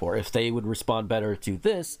the metaphor. If they would respond better to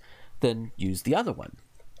this, then use the other one.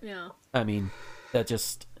 Yeah. I mean, that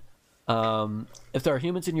just... if there are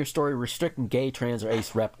humans in your story, restricting gay, trans, or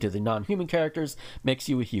ace rep to the non-human characters makes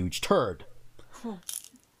you a huge turd.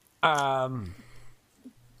 I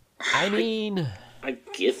mean... I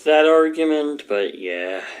get that argument, but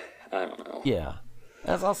yeah, I don't know. Yeah.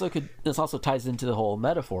 This also ties into the whole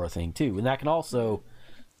metaphor thing too, and that can also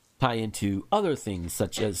tie into other things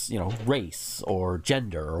such as, you know, race or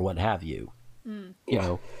gender or what have you. You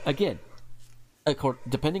know, again,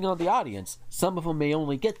 depending on the audience, some of them may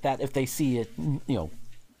only get that if they see it, you know,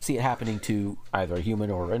 see it happening to either a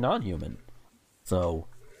human or a non-human. So,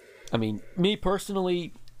 I mean, me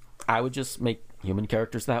personally, I would just make human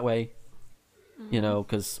characters that way. You know,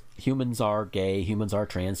 because humans are gay, humans are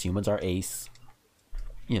trans, humans are ace.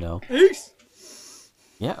 You know. Ace.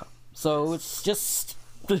 Yeah. So it's just.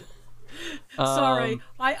 Sorry,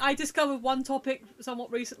 I discovered one topic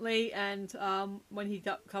somewhat recently, and when he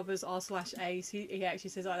covers r/ace, he actually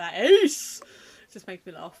says like that, ace. It just makes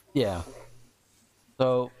me laugh. Yeah.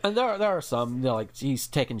 So, and there are some, you know, like, he's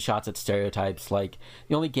taking shots at stereotypes, like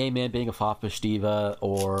the only gay man being a foppish diva,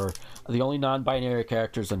 or the only non-binary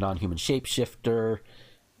character is a non-human shapeshifter,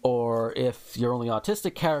 or if your only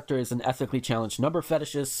autistic character is an ethically challenged number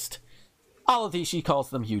fetishist. All of these, she calls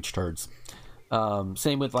them huge turds.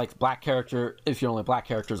 Same with, like, black character. If your only black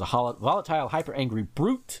character is a volatile, hyper-angry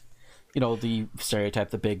brute, you know, the stereotype,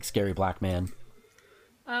 the big, scary black man.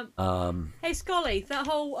 Hey, Scully, that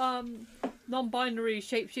whole non-binary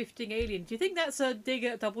shape-shifting alien, do you think that's a dig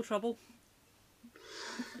at Double Trouble?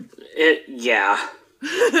 Yeah.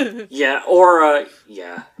 Yeah, or,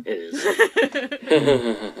 yeah, it is.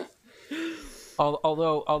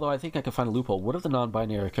 Although I think I could find a loophole. What if the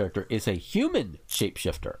non-binary character is a human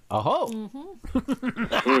shapeshifter? Oh,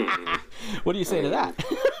 what do you say to that?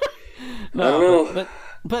 No,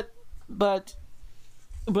 but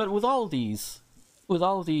with all of these,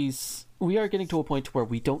 we are getting to a point where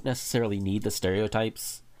we don't necessarily need the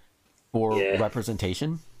stereotypes for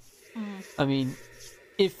representation. I mean,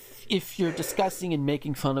 if you're discussing and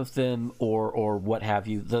making fun of them or what have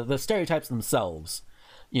you, the stereotypes themselves,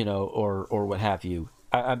 you know, or what have you,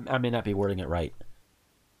 I may not be wording it right.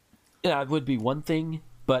 Yeah, it would be one thing,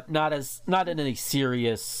 but not in a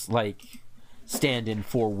serious, like, stand-in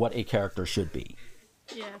for what a character should be.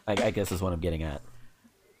 Yeah. I guess is what I'm getting at.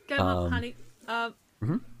 Go up, honey.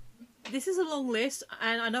 This is a long list,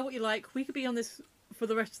 and I know what you like. We could be on this for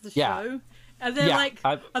the rest of the show. And they're like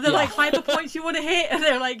hyper points you want to hit, and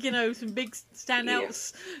they're like, you know, some big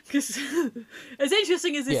standouts. Because as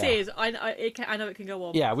interesting as this is, I know it can go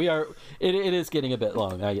on. Yeah, we are. It is getting a bit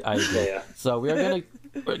long. I agree. Yeah. So we're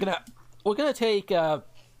gonna take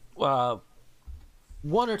one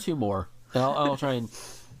or two more. And I'll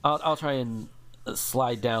try and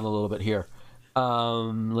slide down a little bit here.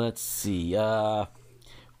 Let's see. Go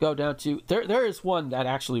down to there is one that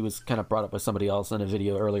actually was kind of brought up by somebody else in a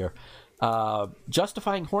video earlier.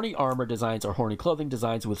 Justifying horny armor designs or horny clothing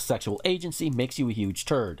designs with sexual agency makes you a huge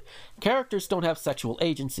turd. Characters don't have sexual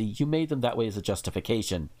agency. You made them that way as a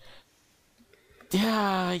justification. Yeah,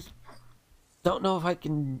 I don't know if I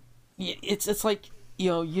can. It's like, you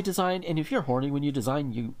know, you design, and if you're horny when you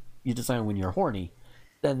design, you design when you're horny,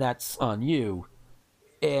 then that's on you.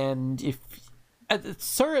 And if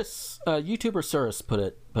YouTuber Surus put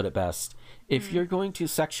it best. If you're going to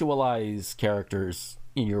sexualize characters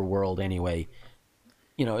in your world anyway,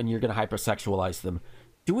 you know, and you're going to hypersexualize them,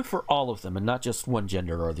 do it for all of them and not just one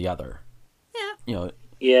gender or the other. Yeah. You know.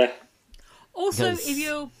 Yeah. Also, if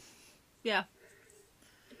you,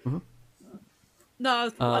 No, I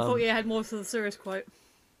thought you had more to the serious quote.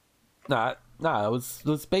 Nah, it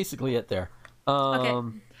was basically it there.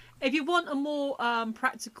 Okay. If you want a more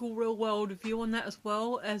practical, real-world view on that as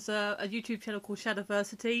well, as a YouTube channel called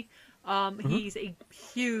Shadowversity, he's a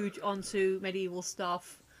huge onto medieval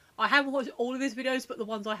stuff. I haven't watched all of his videos, but the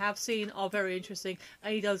ones I have seen are very interesting.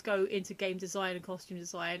 And he does go into game design and costume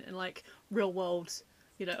design and like real-world,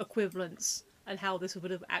 you know, equivalents and how this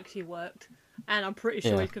would have actually worked. And I'm pretty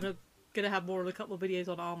sure he's gonna have more than a couple of videos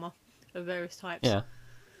on armor of various types.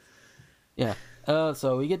 Yeah.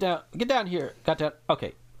 So we get down here.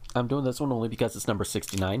 Okay. I'm doing this one only because it's number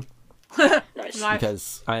 69.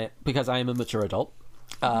 Nice. Because I am a mature adult.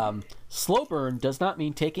 Slow burn does not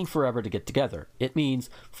mean taking forever to get together. It means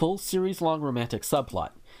full series-long romantic subplot.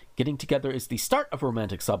 Getting together is the start of a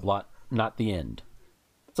romantic subplot, not the end.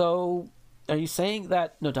 So, are you saying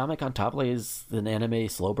that Nodame Cantabile is an anime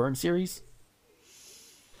slow burn series?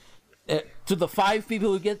 To the 5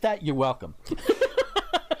 people who get that, you're welcome.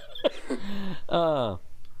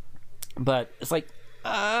 But it's like,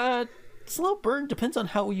 slow burn depends on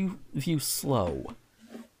how you view slow.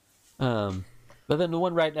 But then the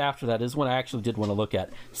one right after that is one I actually did want to look at.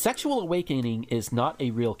 Sexual Awakening is not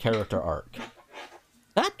a real character arc.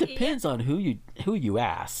 That depends on who you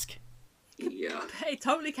ask. Yeah. It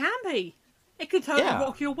totally can be. It could totally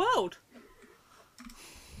rock your world.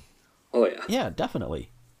 Oh yeah. Yeah, definitely.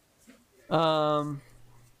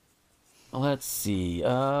 Let's see.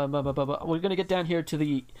 We're gonna get down here to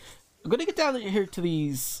the. I'm gonna get down here to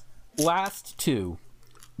these last 2,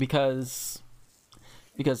 because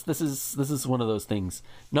this is one of those things.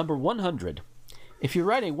 Number 100. If you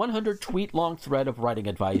write a 100 tweet long thread of writing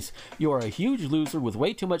advice, you are a huge loser with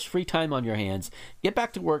way too much free time on your hands. Get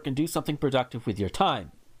back to work and do something productive with your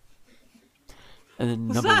time. And then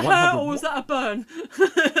Was number that 100. her or was that a burn?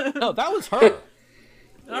 No, that was her.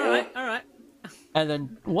 All right. And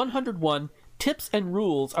then 101, tips and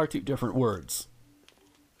rules are 2 different words.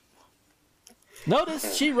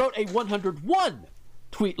 Notice she wrote a 101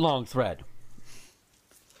 tweet long thread.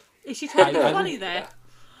 Is she trying to be funny there?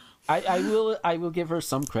 I will give her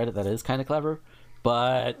some credit. That is kind of clever,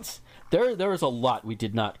 but there is a lot we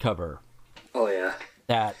did not cover. Oh yeah.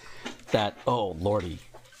 That oh lordy,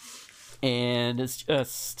 and it's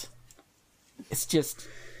just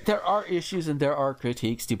there are issues and there are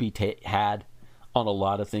critiques to be had on a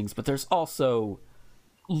lot of things, but there's also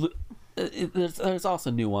there's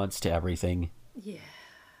also nuance to everything. Yeah.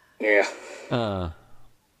 Yeah.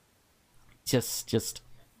 Just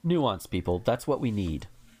nuance, people. That's what we need.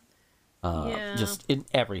 Just in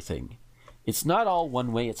everything. It's not all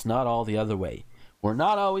one way, it's not all the other way. We're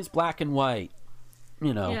not always black and white,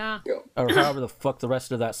 you know. Yeah. Or however the fuck the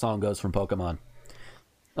rest of that song goes from Pokemon.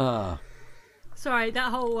 Sorry,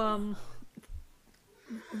 that whole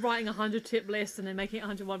writing 100 tip list and then making it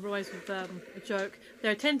 101 ways with a joke.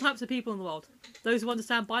 There are 10 types of people in the world. Those who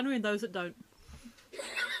understand binary and those that don't.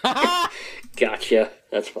 Gotcha.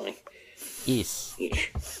 That's funny. Yes. Yeesh.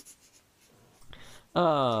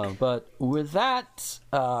 But with that,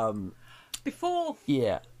 Before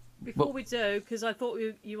yeah. we do, because I thought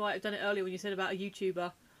you might have done it earlier when you said about a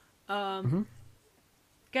YouTuber, gonna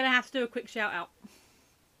have to do a quick shout out.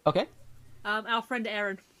 Okay. Our friend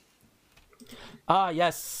Aaron.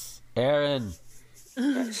 Yes, Aaron.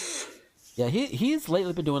 Yeah, he's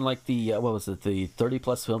lately been doing like the what was it, the 30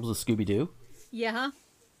 plus films of Scooby-Doo. Yeah.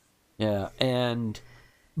 Yeah, and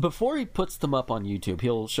before he puts them up on YouTube,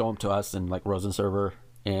 he'll show them to us in like Rosen server,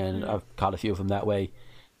 and I've caught a few of them that way.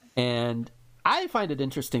 And I find it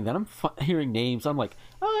interesting that I'm hearing names. I'm like,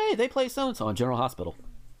 oh hey, they play so and so on General Hospital.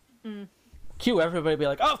 Cue everybody be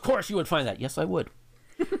like, oh, of course you would find that. Yes, I would.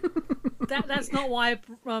 That's not why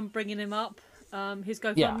I'm bringing him up. His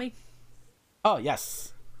GoFundMe. Oh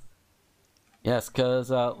yes, yes, because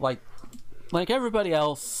like everybody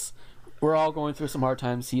else, we're all going through some hard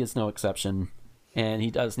times. He is no exception, and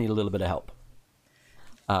he does need a little bit of help.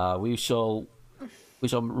 We shall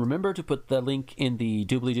remember to put the link in the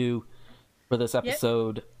doobly-doo for this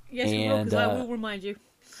episode. Yes, we will, because I will remind you.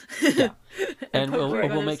 Yeah, and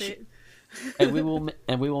we'll make sure, and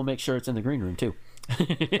we will make sure it's in the green room too.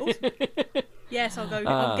 Yes, I'll go.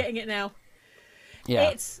 I'm getting it now.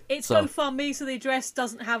 Yeah, it's GoFundMe, so the address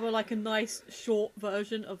doesn't have a nice short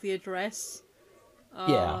version of the address.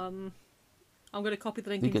 I'm going to copy the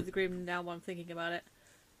link into the green room now while I'm thinking about it.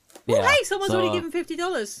 Yeah, oh, hey, someone's already given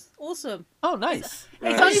 $50. Awesome. Oh, nice.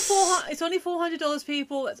 It's only $400,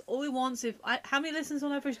 people. That's all he wants. How many listens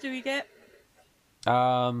on average do we get?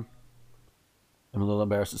 I'm a little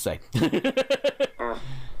embarrassed to say.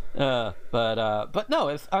 But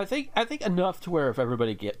no, I think enough to where if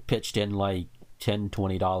everybody get pitched in like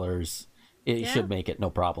 $10-$20, it should make it no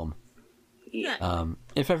problem. Yeah.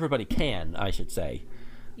 If everybody can, I should say.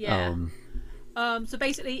 Yeah. So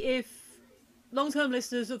basically, if long-term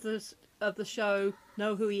listeners of the show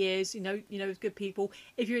know who he is, you know he's good people.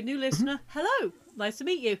 If you're a new listener, hello, nice to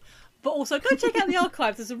meet you. But also go check out the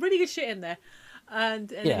archive. There's some really good shit in there, and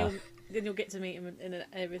then you'll get to meet him and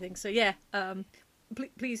everything. So yeah,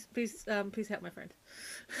 please help my friend.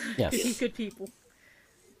 Yes, he's good people.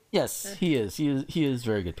 Yes, he is. He is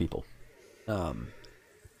very good people.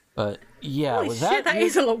 But yeah, Holy with shit, that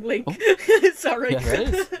is a long link. Oh. Sorry. Yeah,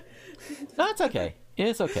 it is. No, it's okay.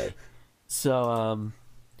 It's okay. So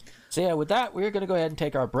yeah, with that, we're going to go ahead and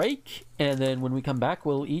take our break, and then when we come back,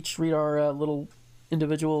 we'll each read our little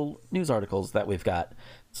individual news articles that we've got.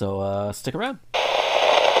 So stick around.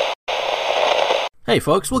 Hey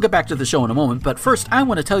folks, we'll get back to the show in a moment, but first I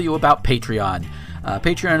want to tell you about Patreon.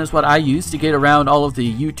 Patreon is what I use to get around all of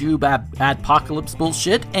the YouTube adpocalypse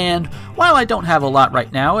bullshit, and while I don't have a lot right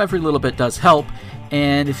now, every little bit does help.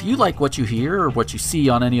 And if you like what you hear or what you see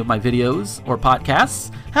on any of my videos or podcasts,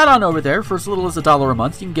 head on over there. For as little as $1 a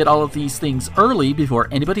month, you can get all of these things early before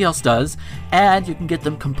anybody else does, and you can get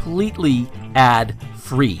them completely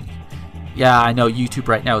ad-free. Yeah, I know YouTube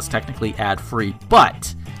right now is technically ad-free,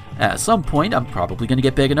 but at some point, I'm probably going to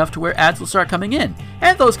get big enough to where ads will start coming in,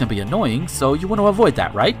 and those can be annoying, so you want to avoid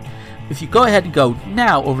that, right? If you go ahead and go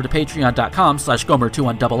now over to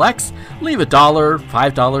patreon.com/Gomer21XX, leave $1,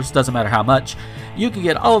 $5, doesn't matter how much, you can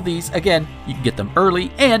get all of these. Again, you can get them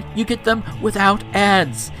early, and you get them without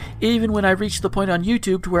ads, even when I reach the point on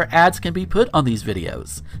YouTube to where ads can be put on these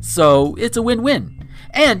videos. So it's a win-win.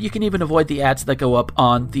 And you can even avoid the ads that go up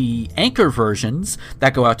on the Anchor versions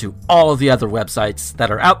that go out to all of the other websites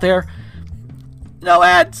that are out there. No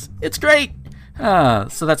ads. It's great.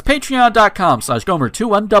 So that's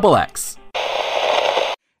patreon.com/Gomer21XX.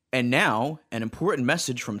 And now, an important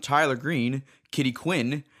message from Tyler Green, Kitty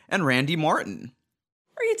Quinn, and Randy Martin.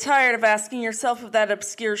 Are you tired of asking yourself if that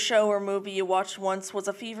obscure show or movie you watched once was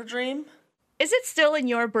a fever dream? Is it still in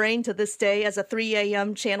your brain to this day as a 3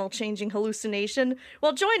 a.m. channel-changing hallucination?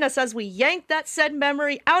 Well, join us as we yank that said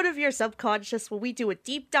memory out of your subconscious when we do a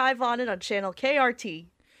deep dive on it on Channel KRT.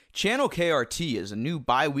 Channel KRT is a new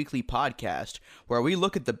bi-weekly podcast where we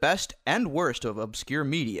look at the best and worst of obscure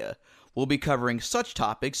media. We'll be covering such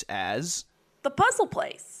topics as The Puzzle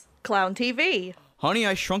Place, Clown TV, Honey,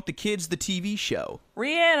 I Shrunk the Kids, the TV show,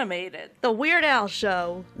 Reanimated, The Weird Al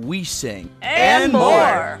Show, We Sing, and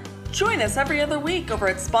more. Join us every other week over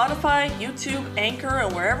at Spotify, YouTube, Anchor,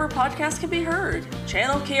 and wherever podcasts can be heard.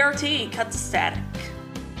 Channel KRT cuts the static.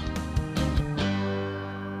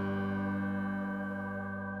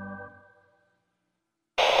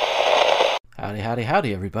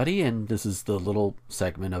 Howdy, everybody, and this is the little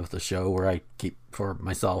segment of the show where I keep for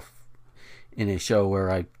myself in a show where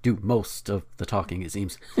I do most of the talking, it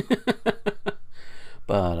seems.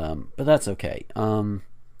 But that's okay.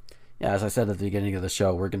 Yeah, as I said at the beginning of the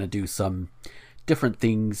show, we're going to do some different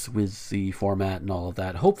things with the format and all of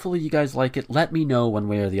that. Hopefully you guys like it. Let me know one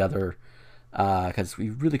way or the other, because we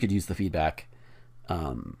really could use the feedback.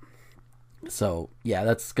 So, yeah,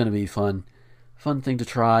 that's going to be fun thing to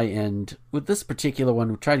try. And with this particular one,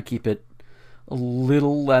 we'll try to keep it a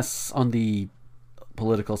little less on the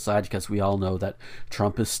political side, because we all know that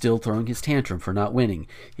Trump is still throwing his tantrum for not winning.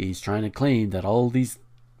 He's trying to claim that all these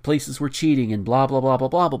places were cheating and blah, blah, blah, blah,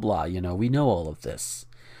 blah, blah, blah. You know, we know all of this.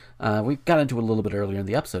 We got into it a little bit earlier in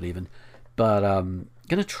the episode even. But I'm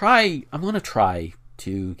going to try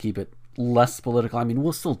to keep it less political. I mean,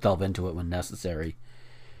 we'll still delve into it when necessary.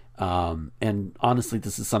 And honestly,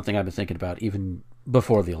 this is something I've been thinking about even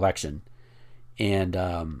before the election. And,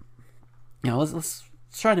 let's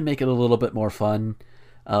try to make it a little bit more fun.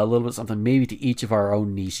 A little bit something maybe to each of our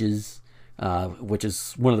own niches. Which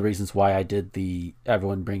is one of the reasons why I did the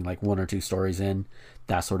everyone bring like 1 or 2 stories in,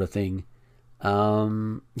 that sort of thing.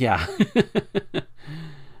 Yeah.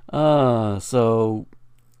 So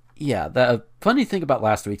yeah, the funny thing about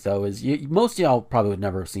last week though is most of y'all probably would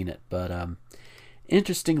never have seen it, but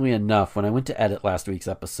interestingly enough, when I went to edit last week's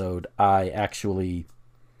episode, I actually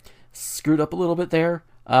screwed up a little bit there.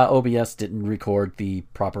 OBS didn't record the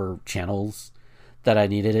proper channels that I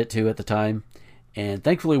needed it to at the time. And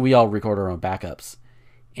thankfully, we all record our own backups.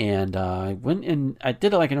 And I went and I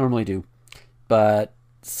did it like I normally do. But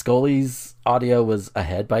Scully's audio was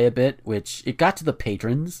ahead by a bit, which it got to the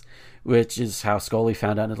patrons, which is how Scully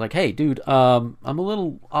found out. And it's like, hey, dude, I'm a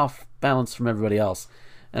little off balance from everybody else.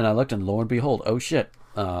 And I looked and lo and behold, oh shit.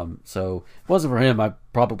 So if it wasn't for him, I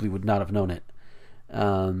probably would not have known it.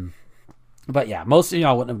 But yeah, most of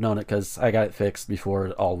y'all wouldn't have known it because I got it fixed before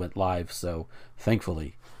it all went live. So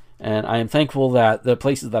thankfully. And I am thankful that the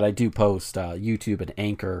places that I do post, YouTube and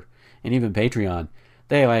Anchor, and even Patreon,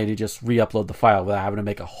 they allow you to just re-upload the file without having to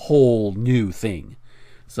make a whole new thing.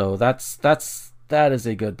 So that is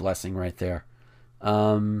a good blessing right there.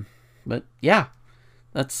 But yeah,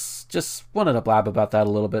 that's just wanted to blab about that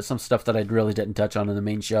a little bit. Some stuff that I really didn't touch on in the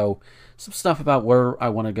main show. Some stuff about where I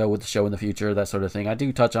want to go with the show in the future, that sort of thing. I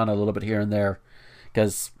do touch on a little bit here and there,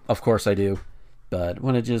 because of course I do. But I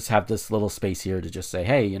want to just have this little space here to just say,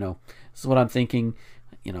 hey, this is what I'm thinking,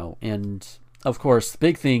 and of course, the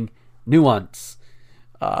big thing, nuance.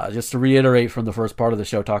 Just to reiterate from the first part of the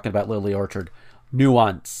show, talking about Lily Orchard,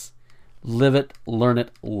 nuance. Live it, learn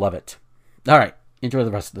it, love it. All right, enjoy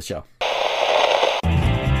the rest of the show.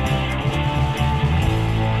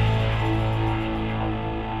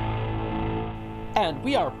 And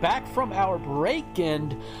we are back from our break,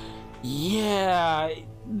 and yeah,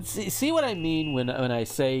 see what I mean when I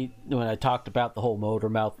talked about the whole motor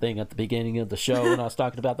mouth thing at the beginning of the show when I was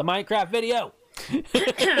talking about the Minecraft video.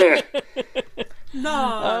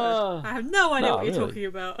 No, I have no idea what you're talking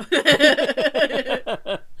about.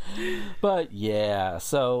 But yeah,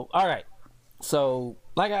 so all right, so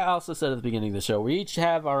like I also said at the beginning of the show, we each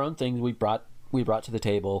have our own things we brought to the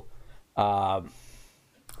table.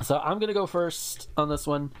 So I'm gonna go first on this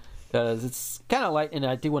one because it's kind of light, and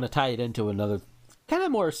I do want to tie it into another kind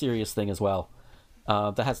of more serious thing as well,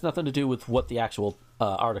 that has nothing to do with what the actual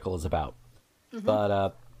article is about.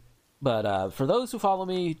 Mm-hmm. But for those who follow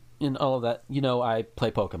me in all of that, I play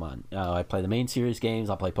Pokemon. I play the main series games.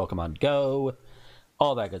 I play Pokemon Go,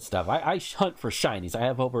 all that good stuff. I hunt for shinies. I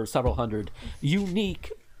have over several hundred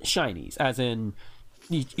unique shinies, as in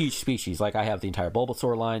each species. Like I have the entire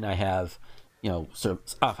Bulbasaur line. I have, I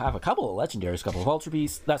have a couple of legendaries, a couple of Ultra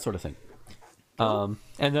Beasts, that sort of thing. And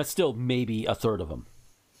that's still maybe a third of them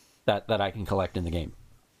that I can collect in the game.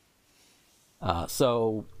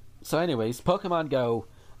 So anyways, Pokemon Go,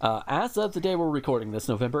 as of the day we're recording this,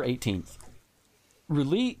 November 18th,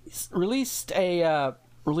 released a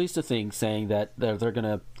thing saying that they're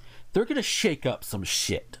gonna shake up some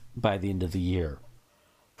shit by the end of the year,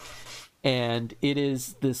 and it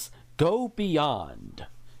is this Go Beyond.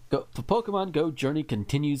 The Pokemon Go journey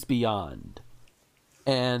continues beyond,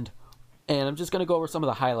 and I'm just gonna go over some of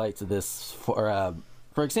the highlights of this.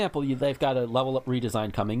 For example, they've got a level up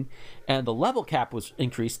redesign coming, and the level cap was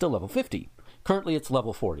increased to level 50. Currently, it's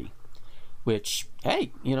level 40, which,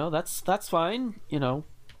 hey, that's fine.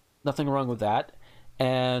 Nothing wrong with that.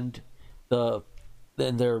 And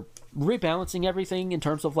then they're rebalancing everything in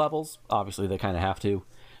terms of levels. Obviously, they kind of have to.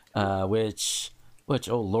 Which,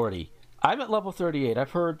 oh lordy, I'm at level 38.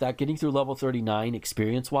 I've heard that getting through level 39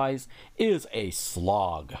 experience-wise is a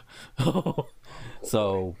slog.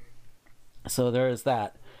 So there is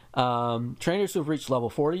that. Trainers who have reached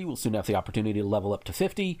level 40 will soon have the opportunity to level up to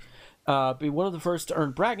 50. Be one of the first to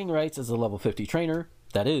earn bragging rights as a level 50 trainer.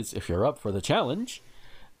 That is, if you're up for the challenge.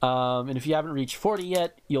 And if you haven't reached 40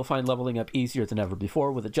 yet, you'll find leveling up easier than ever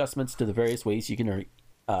before with adjustments to the various ways you can earn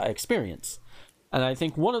experience. And I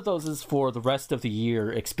think one of those is for the rest of the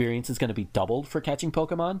year, experience is going to be doubled for catching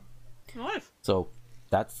Pokemon. Nice. So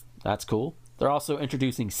that's cool. They're also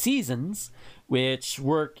introducing seasons, which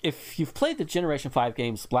work if you've played the Generation 5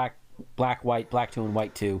 games, Black, White, Black 2, and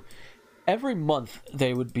White 2. Every month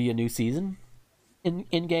there would be a new season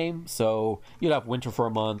in game. So you'd have winter for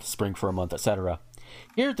a month, spring for a month, etc.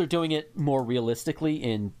 Here they're doing it more realistically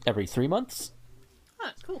in every 3 months. Oh,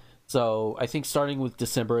 that's cool. So I think starting with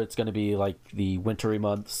December, it's going to be like the wintry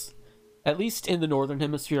months. At least in the northern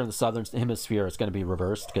hemisphere and the southern hemisphere, it's going to be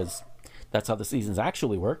reversed because that's how the seasons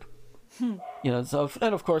actually work. So,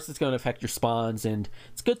 and of course it's going to affect your spawns, and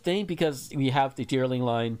it's a good thing because we have the Deerling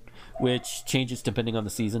line, which changes depending on the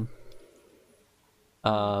season.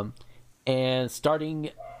 And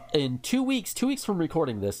starting in 2 weeks from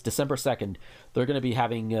recording this, December 2nd, they're going to be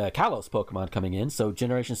having Kalos Pokemon coming in, so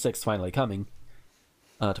Generation 6 finally coming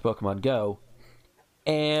to Pokemon Go.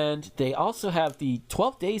 And they also have the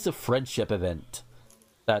 12 Days of Friendship event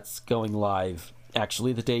that's going live,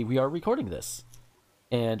 actually, the day we are recording this.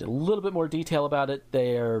 And a little bit more detail about it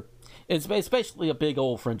there. It's basically a big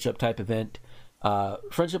old friendship type event.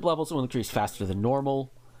 Friendship levels will increase faster than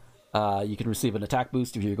normal. You can receive an attack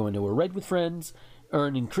boost if you're going to a raid with friends,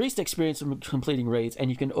 earn increased experience from completing raids,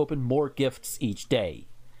 and you can open more gifts each day.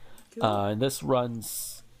 Cool. And this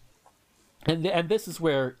runs, and this is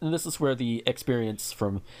where the experience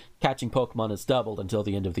from catching Pokemon is doubled until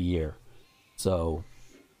the end of the year. So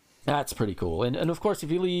that's pretty cool. And of course,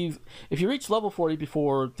 if you reach level 40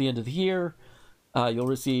 before the end of the year, you'll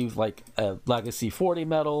receive like a Legacy 40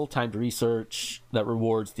 medal, timed research that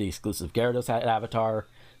rewards the exclusive Gyarados avatar,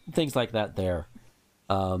 things like that there.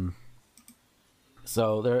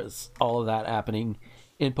 So there's all of that happening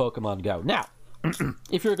in Pokemon Go. Now,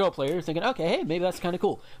 if you're a Go player, you're thinking, okay, hey, maybe that's kind of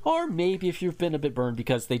cool. Or maybe if you've been a bit burned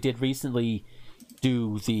because they did recently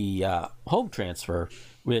do the home transfer,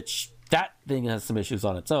 which that thing has some issues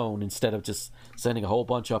on its own, instead of just sending a whole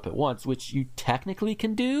bunch up at once, which you technically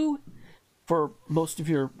can do for most of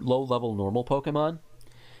your low-level normal Pokemon.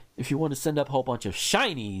 If you want to send up a whole bunch of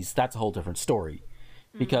shinies, that's a whole different story.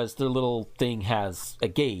 Because their little thing has a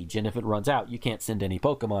gauge, and if it runs out, you can't send any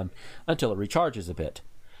Pokemon until it recharges a bit.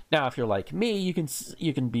 Now, if you're like me, you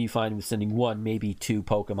can be fine with sending 1, maybe 2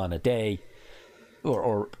 Pokemon a day,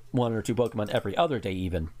 or 1 or 2 Pokemon every other day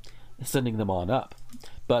even, sending them on up.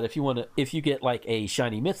 But if you get like a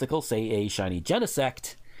shiny mythical, say a shiny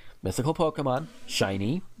Genesect, mythical Pokemon,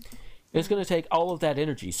 shiny, It's going to take all of that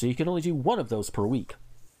energy, so you can only do one of those per week.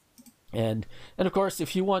 And of course,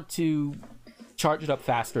 if you want to charge it up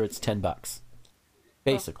faster, it's $10,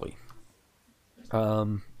 basically.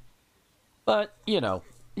 But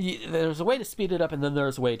there's a way to speed it up, and then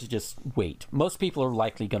there's a way to just wait. Most people are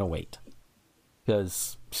likely going to wait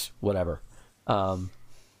because whatever. But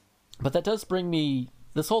that does bring me.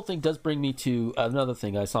 This whole thing does bring me to another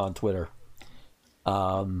thing I saw on Twitter.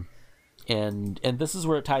 And this is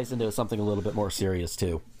where it ties into something a little bit more serious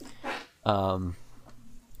too.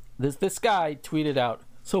 This guy tweeted out,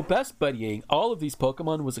 "So best buddying all of these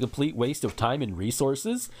Pokemon was a complete waste of time and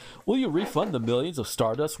resources. Will you refund the millions of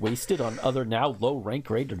Stardust wasted on other now low rank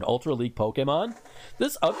grade and Ultra League Pokemon?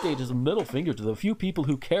 This update is a middle finger to the few people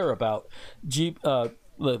who care about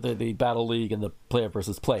the Battle League and the player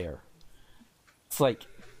versus player." It's like,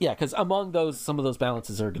 yeah, because among those, some of those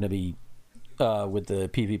balances are going to be with the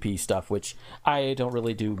PvP stuff, which I don't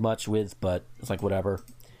really do much with, but it's like whatever.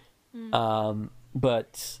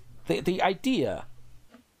 But the idea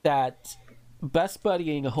that best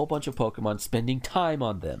buddying a whole bunch of Pokemon, spending time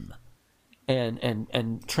on them,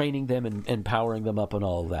 and training them and powering them up and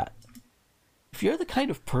all of that. If you're the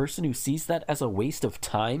kind of person who sees that as a waste of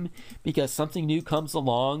time because something new comes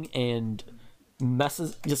along and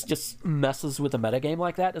just messes with a metagame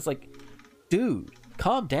like that, it's like, dude,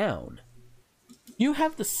 calm down. You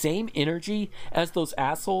have the same energy as those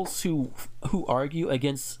assholes who argue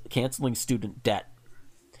against canceling student debt.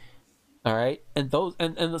 All right, and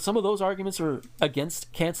some of those arguments are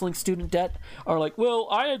against canceling student debt are like, well,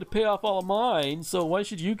 I had to pay off all of mine, so why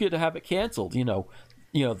should you get to have it canceled?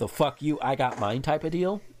 The fuck you, I got mine type of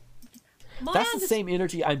deal. That's the same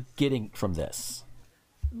energy I'm getting from this.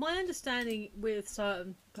 My understanding with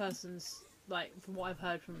certain persons, like from what I've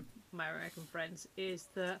heard from my American friends, is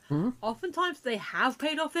that oftentimes they have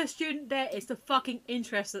paid off their student debt. It's the fucking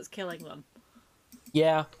interest that's killing them.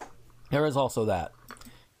 Yeah, there is also that.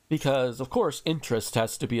 Because, of course, interest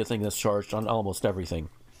has to be a thing that's charged on almost everything.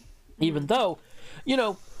 Even though,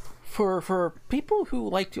 for people who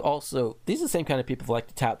like to also... These are the same kind of people who like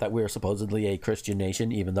to tout that we're supposedly a Christian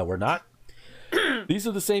nation, even though we're not. These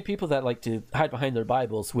are the same people that like to hide behind their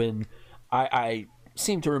Bibles when I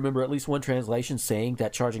seem to remember at least one translation saying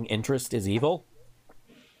that charging interest is evil.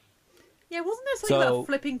 Yeah, wasn't there something about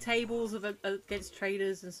flipping tables against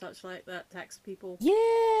traders and such like that, tax people?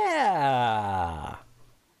 Yeah!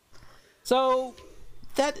 So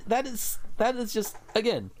that is just,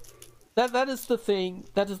 again, that is the thing,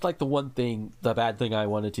 that is like the one thing, the bad thing I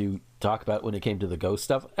wanted to talk about when it came to the ghost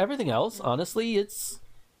stuff. Everything else, honestly, it's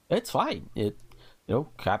fine. It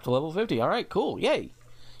capped to level 50. All right, cool, yay.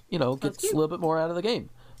 Gets a little bit more out of the game.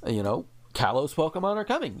 Kalos Pokemon are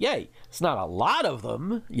coming, yay. It's not a lot of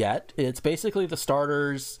them yet. It's basically the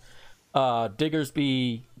starters,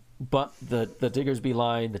 Diggersby, but the Diggersby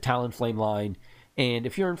line, the Talonflame line, and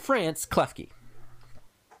if you're in France, Klefki.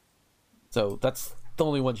 So that's the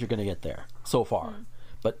only ones you're going to get there so far.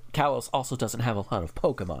 But Kalos also doesn't have a lot of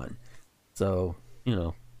Pokemon. So,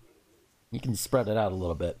 you can spread it out a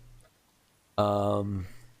little bit.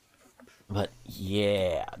 But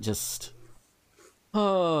yeah, just...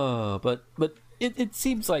 but it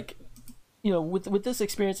seems like, with this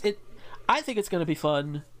experience, I think it's going to be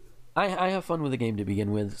fun. I have fun with the game to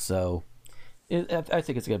begin with, so I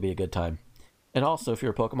think it's going to be a good time. And also, if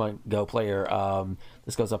you're a Pokemon Go player,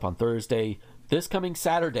 this goes up on Thursday. This coming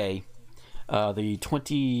Saturday, the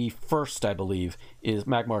 21st, I believe, is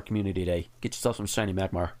Magmar Community Day. Get yourself some shiny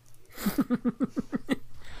Magmar.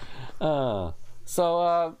 So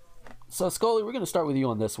Scully, we're going to start with you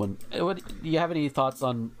on this one. Do you have any thoughts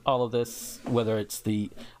on all of this? Whether it's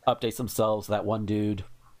the updates themselves, that one dude,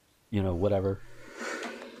 whatever.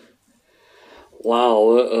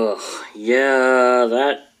 Wow,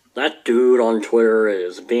 yeah, that dude on Twitter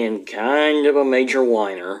is being kind of a major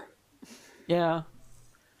whiner. Yeah.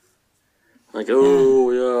 Like,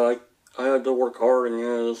 oh, yeah, I had to work hard, and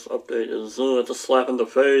this update is a slap in the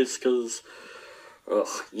face, because,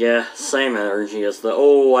 yeah, same energy as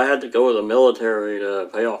I had to go to the military to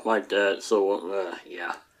pay off my debt, so,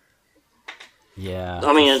 yeah. Yeah.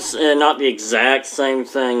 I mean, it's not the exact same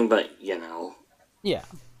thing, but, Yeah.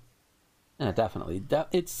 Yeah, definitely.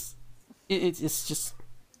 It's just...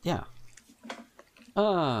 Yeah.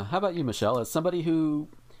 How about you, Michelle? As somebody who,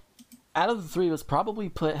 out of the three of us,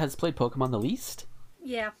 probably has played Pokemon the least?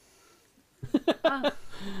 Yeah. To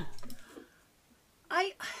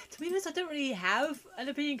be honest, I don't really have an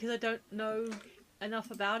opinion because I don't know enough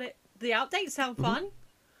about it. The outdates sound fun.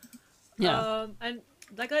 Yeah. And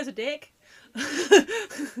that guy's a dick.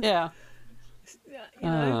 Yeah.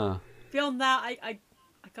 Beyond that, I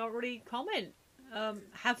can't really comment.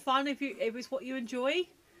 Have fun if it's what you enjoy,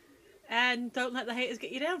 and don't let the haters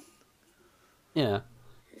get you down. Yeah.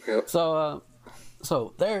 Yep. So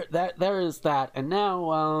there is that, and now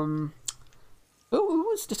who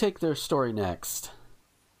wants to take their story next?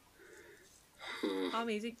 I'm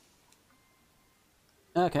easy.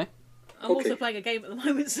 Okay. I'm also playing a game at the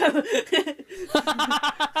moment, so.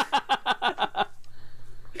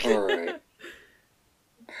 All right.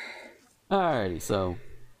 Alrighty, so.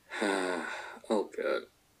 Oh, God.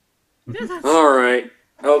 All right.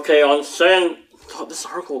 Okay, on saying this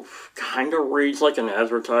article kind of reads like an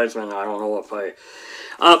advertisement. I don't know if I.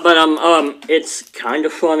 But it's kind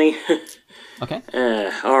of funny. Okay.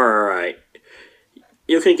 All right.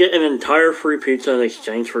 You can get an entire free pizza in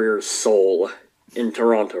exchange for your soul in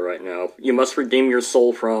Toronto right now. You must redeem your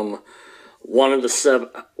soul from one of the seven.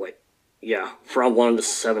 From one of the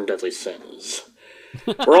 7 deadly sins.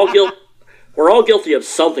 We're all guilty of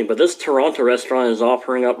something, but this Toronto restaurant is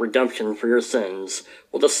offering up redemption for your sins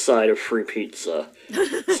with a side of free pizza.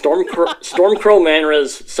 Stormcrow Manor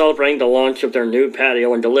is celebrating the launch of their new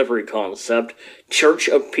patio and delivery concept, Church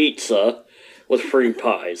of Pizza, with free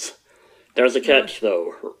pies. There's a catch,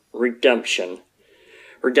 though. Redemption.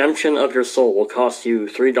 Redemption of your soul will cost you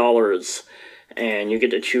 $3, and you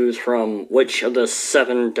get to choose from which of the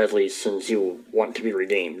 7 deadly sins you want to be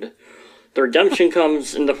redeemed. The redemption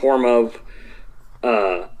comes in the form of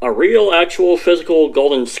a real, actual, physical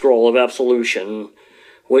golden scroll of absolution,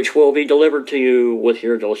 which will be delivered to you with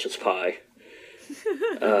your delicious pie.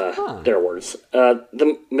 Their words.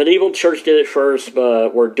 The medieval church did it first,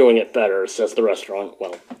 but we're doing it better, says the restaurant.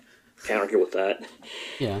 Well, can't argue with that.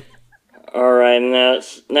 Yeah. Alright, and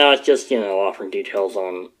now it's just, offering details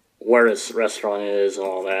on where this restaurant is and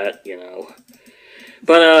all that,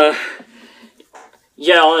 But,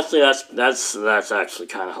 yeah, honestly, that's actually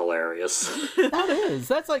kind of hilarious. That is.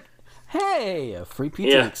 That's like, hey, a free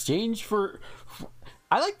pizza in exchange for...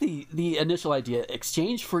 I like the initial idea,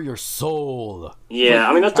 exchange for your soul. Yeah,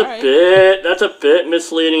 I mean, that's a bit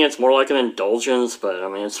misleading. It's more like an indulgence, but, I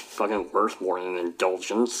mean, it's fucking worth more than an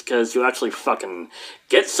indulgence, because you actually fucking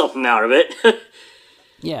get something out of it.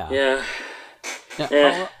 Yeah.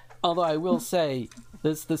 Yeah. Although I will say,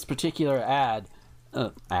 this particular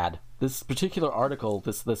this particular article,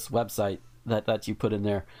 this website that you put in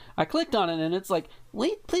there, I clicked on it and it's like,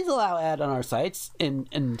 please allow ad on our sites, and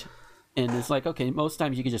it's like, okay, most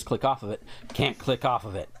times you can just click off of it. Can't click off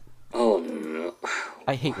of it. Oh no!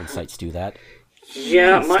 I hate when sites do that.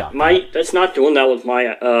 Yeah, that's not doing that with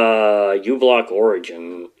my uBlock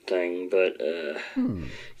Origin thing, but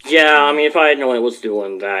yeah, I mean, if I had known it was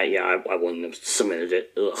doing that, yeah, I wouldn't have submitted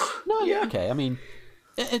it. Ugh. No, yeah. okay. I mean,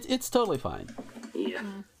 it's totally fine. Yeah.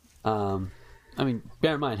 I mean,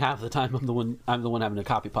 bear in mind, half the time I'm the one having to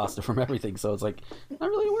copy pasta from everything, so it's like, not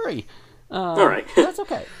really a worry. All right. That's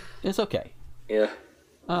okay. It's okay. Yeah.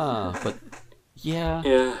 But yeah.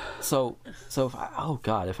 Yeah. So if if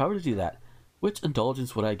I were to do that, which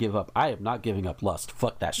indulgence would I give up? I am not giving up lust.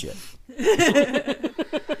 Fuck that shit.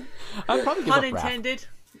 I'd probably give up wrath. Unintended.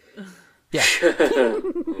 Yeah.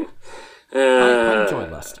 I enjoy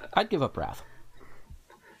lust. I'd give up wrath.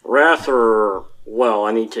 Wrath or, well,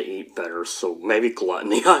 I need to eat better, so maybe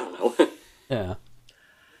gluttony, I don't know. Yeah.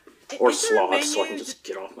 Or Is there a sloth, so I can menu? just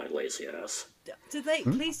get off my lazy ass. Do they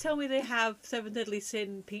please tell me they have 7 Deadly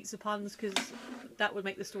Sin pizza puns, because that would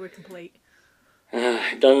make the story complete.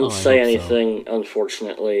 It doesn't say hope so. anything,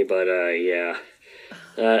 unfortunately, but yeah.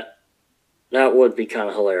 That would be kind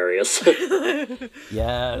of hilarious.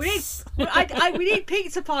 Yes. We need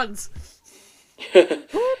pizza puns.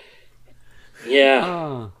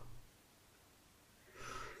 Yeah.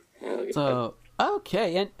 So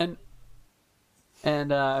okay,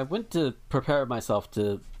 and I went to prepare myself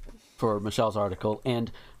for Michelle's article,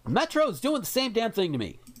 and Metro's doing the same damn thing to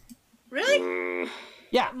me. Really?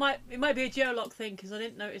 Yeah. It might be a geolock thing, because I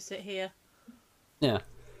didn't notice it here. Yeah.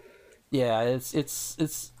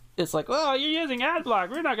 It's like, well, you're using AdBlock.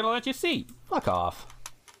 We're not going to let you see. Fuck off.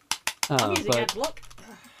 I'm using AdBlock.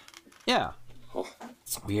 Yeah.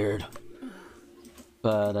 It's weird.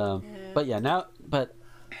 But yeah, now, but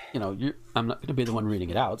I'm not going to be the one reading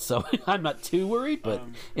it out, so I'm not too worried, but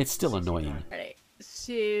it's still annoying. Right.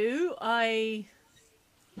 So I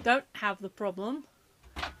don't have the problem.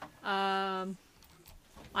 I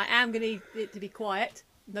am going to need it to be quiet.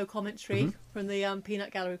 No commentary from the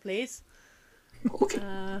peanut gallery, please.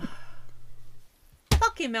 Okay.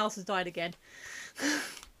 Fucking mouse has died again.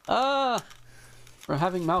 We're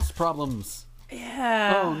having mouse problems.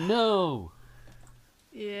 Yeah. Oh no.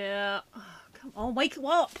 Yeah. Oh, come on, wake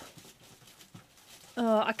up.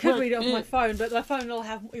 I could read it off my phone, but my phone will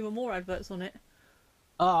have even more adverts on it.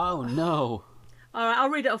 Oh no. All right, I'll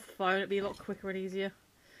read it off the phone. It'll be a lot quicker and easier.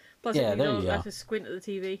 Plus, Yeah, you there don't you go. have to squint at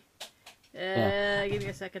the TV. Give me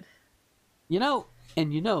a second.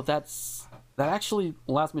 That actually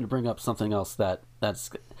allows me to bring up something else that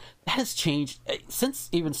has changed since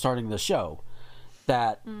even starting the show.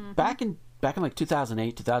 That back in like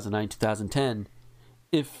 2008, 2009, 2010,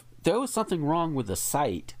 if there was something wrong with the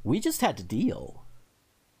site, we just had to deal.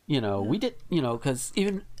 We did, because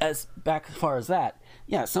even as back as far as that,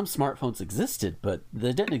 yeah, some smartphones existed, but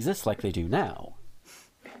they didn't exist like they do now.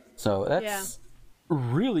 So that's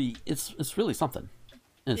really, it's really something.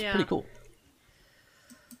 And it's pretty cool.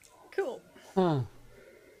 Cool. Huh.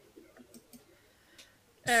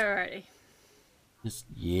 Alrighty.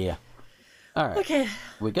 Yeah. All right. Okay.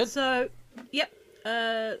 We good? So, yep.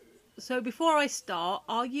 So before I start,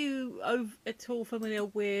 are you at all familiar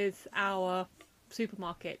with our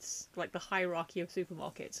supermarkets, like the hierarchy of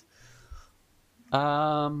supermarkets?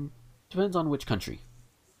 Depends on which country.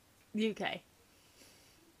 UK.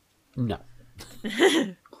 No.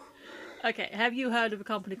 Okay. Have you heard of a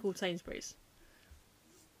company called Sainsbury's?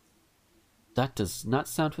 That does not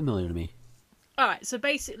sound familiar to me. Alright, so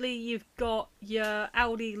basically you've got your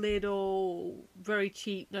Aldi, Lidl, very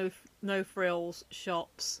cheap, no frills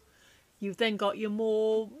shops. You've then got your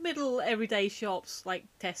more middle everyday shops like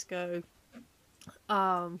Tesco,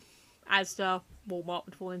 Asda, Walmart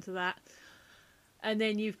would fall into that. And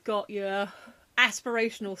then you've got your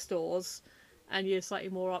aspirational stores and your slightly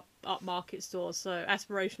more upmarket stores. So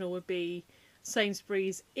aspirational would be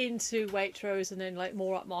Sainsbury's into Waitrose, and then like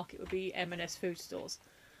more upmarket would be M&S food stores.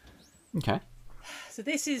 Okay. So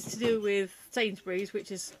this is to do with Sainsbury's,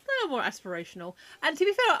 which is a little more aspirational. And to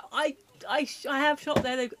be fair, I have shopped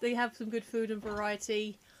there. They have some good food and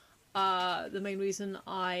variety. The main reason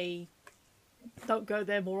I don't go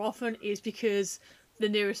there more often is because the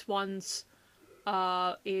nearest ones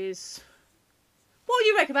is... What do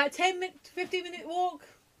you reckon, about 15-minute walk?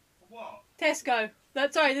 What? Tesco.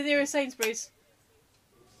 Sorry, the nearest Sainsbury's.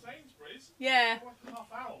 Sainsbury's? Yeah. Like a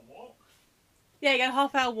half-hour walk. Yeah, you go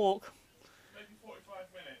half-hour walk. Maybe 45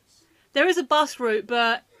 minutes. There is a bus route,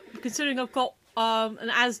 but considering I've got an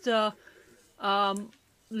Asda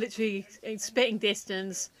literally in spitting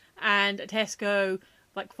distance and a Tesco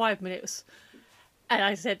like 5 minutes, and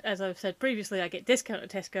as I've said previously, I get discount at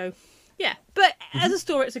Tesco. Yeah, but as a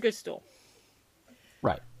store, it's a good store.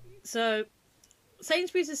 Right. So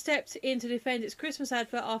Sainsbury's has stepped in to defend its Christmas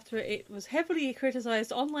advert after it was heavily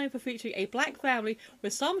criticised online for featuring a black family,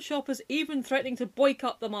 with some shoppers even threatening to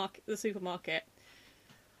boycott the supermarket.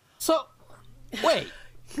 So, wait.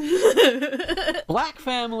 Black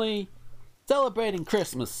family celebrating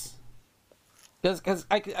Christmas. Because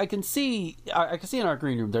I can see in our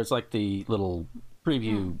green room, there's like the little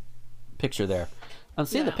preview picture there. I'm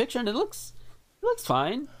seeing the picture and it looks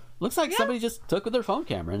fine. Looks like somebody just took with their phone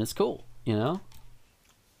camera and it's cool, Yeah.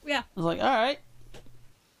 I was like, all right.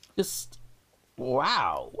 Just,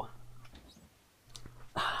 wow.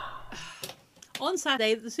 On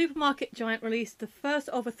Saturday, the supermarket giant released the first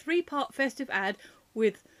of a 3-part festive ad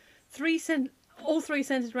with all three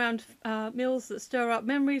centered around meals that stir up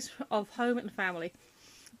memories of home and family.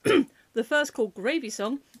 The first, called Gravy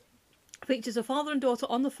Song, features a father and daughter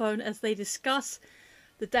on the phone as they discuss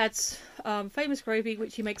the dad's famous gravy,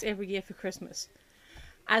 which he makes every year for Christmas.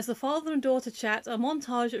 As the father and daughter chat, a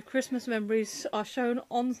montage of Christmas memories are shown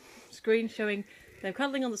on screen, showing them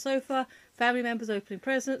cuddling on the sofa, family members opening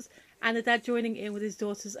presents, and the dad joining in with his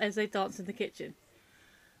daughters as they dance in the kitchen.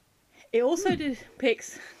 It also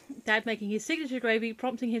depicts Dad making his signature gravy,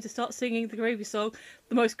 prompting him to start singing the gravy song,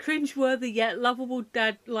 the most cringe-worthy yet lovable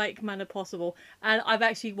dad-like manner possible. And I've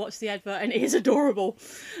actually watched the advert and it is adorable.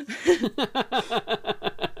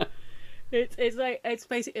 It's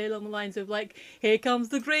basically along the lines of like, here comes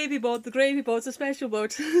the gravy boat's a special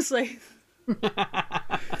boat. It's like...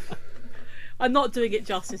 I'm not doing it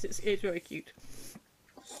justice, it's very cute.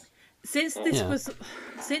 Since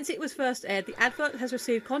it was first aired, the advert has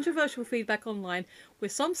received controversial feedback online,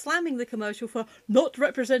 with some slamming the commercial for not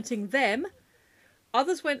representing them.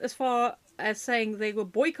 Others went as far as saying they were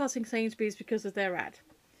boycotting Sainsbury's because of their ad.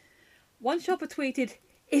 One shopper tweeted,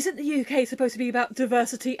 "Isn't the UK supposed to be about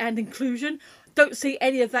diversity and inclusion? Don't see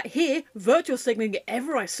any of that here. Virtual signalling if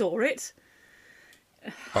ever I saw it."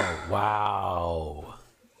 Oh, wow.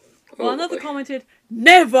 Well, another commented,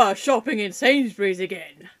 "Never shopping in Sainsbury's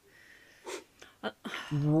again."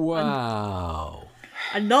 Wow.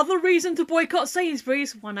 Another reason to boycott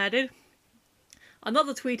Sainsbury's, one added.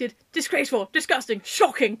 Another tweeted, "Disgraceful, disgusting,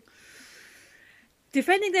 shocking."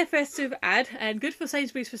 Defending their festive ad, and good for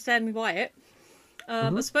Sainsbury's for standing by it,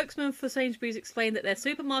 A spokesman for Sainsbury's explained that their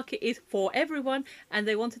supermarket is for everyone, and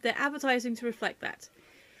they wanted their advertising to reflect that.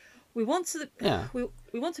 We want to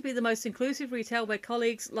we want to be the most inclusive retail where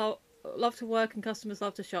colleagues love to work and customers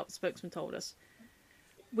love to shop, the spokesman told us.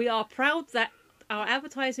 We are proud that our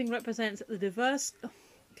advertising represents the diverse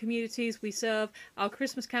communities we serve. Our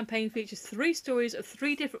Christmas campaign features 3 stories of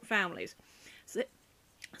 3 different families.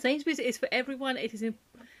 Sainsbury's is for everyone.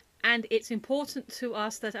 And it's important to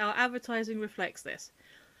us that our advertising reflects this.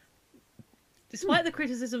 Despite the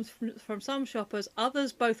criticisms from some shoppers,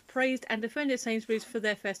 others both praised and defended Sainsbury's for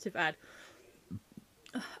their festive ad.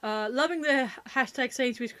 Loving the hashtag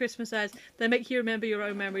Sainsbury's Christmas ads, they make you remember your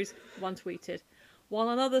own memories, one tweeted. While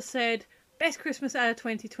another said, best Christmas ad of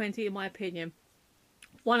 2020 in my opinion.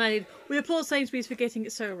 One added, we applaud Sainsbury's for getting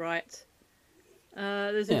it so right.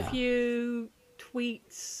 There's a few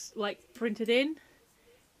tweets printed in.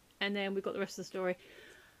 And then we've got the rest of the story.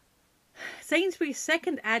 Sainsbury's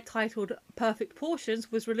second ad, titled Perfect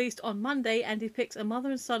Portions, was released on Monday and depicts a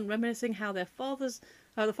mother and son reminiscing how the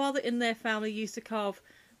father in their family used to carve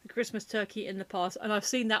the Christmas turkey in the past. And I've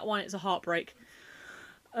seen that one, it's a heartbreak.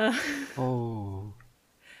 The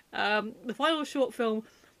final short film,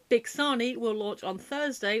 Big Sarnie, will launch on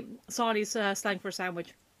Thursday. Sarnie's slang for a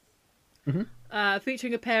sandwich.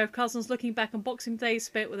 Featuring a pair of cousins looking back on Boxing Day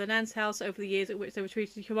spent with an aunt's house over the years at which they were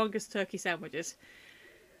treated humongous turkey sandwiches.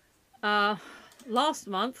 Last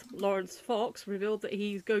month, Lawrence Fox revealed that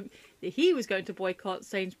he was going to boycott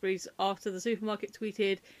Sainsbury's after the supermarket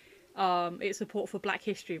tweeted its support for Black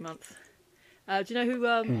History Month. Do you know who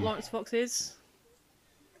Lawrence Fox is?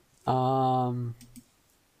 Doesn't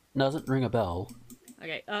ring a bell.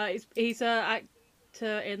 Okay, he's an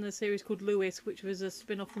actor in the series called Lewis, which was a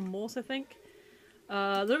spin-off from Morse, I think.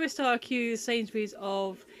 Lewis star accused Sainsbury's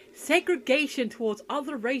of segregation towards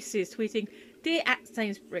other races, tweeting, "Dear at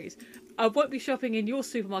Sainsbury's, I won't be shopping in your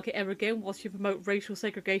supermarket ever again whilst you promote racial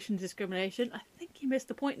segregation and discrimination." I think you missed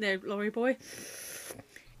the point there, Laurie boy.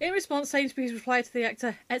 In response, Sainsbury's replied to the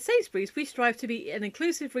actor, "At Sainsbury's, we strive to be an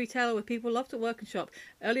inclusive retailer where people love to work and shop.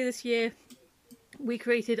 Earlier this year, we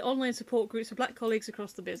created online support groups for black colleagues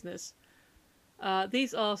across the business.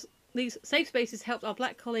 These safe spaces helped our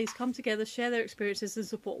black colleagues come together, share their experiences and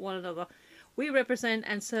support one another. We represent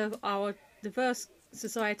and serve our diverse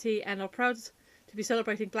society and are proud to be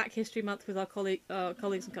celebrating Black History Month with our colleagues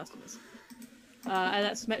and customers." And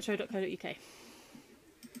that's metro.co.uk.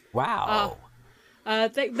 Wow.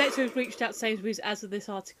 Metro's reached out to Sainsbury's as of this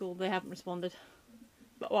article. They haven't responded.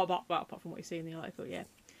 But, well, apart from what you see in the article, yeah.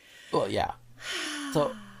 Well, yeah.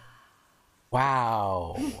 So,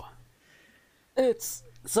 wow.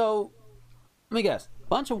 So, let me guess. A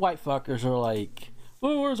bunch of white fuckers are like,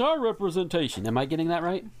 well, where's our representation? Am I getting that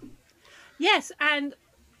right? Yes, and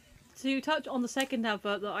to touch on the second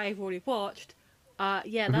advert that I've already watched,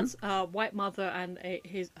 that's a white mother and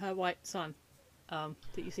her white son that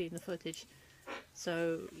you see in the footage.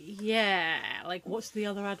 So, yeah, what's the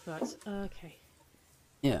other adverts? Okay.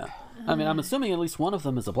 Yeah. I mean, I'm assuming at least one of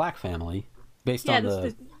them is a black family, based on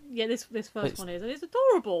this first one is, and it's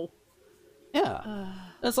adorable. Yeah.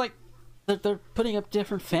 It's like they're putting up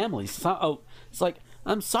different families. It's like,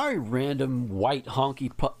 I'm sorry, random white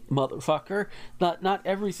honky motherfucker. Not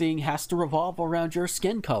everything has to revolve around your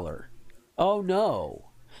skin color. Oh no.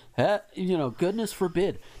 Goodness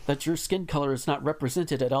forbid that your skin color is not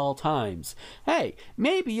represented at all times. Hey,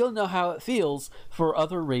 maybe you'll know how it feels for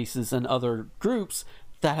other races and other groups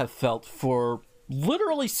that have felt for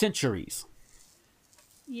literally centuries.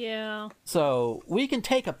 Yeah. So we can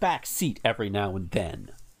take a back seat every now and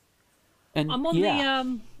then. And I'm on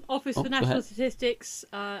the Office for National Statistics,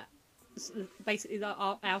 basically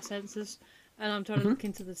our census, and I'm trying to look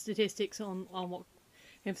into the statistics on what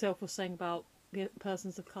himself was saying about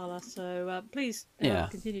persons of colour. So please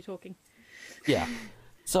continue talking. Yeah.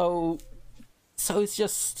 So it's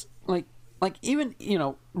just like even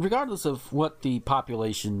regardless of what the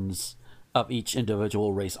populations of each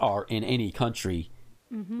individual race are in any country.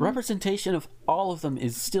 Representation of all of them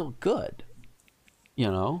is still good.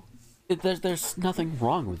 There's nothing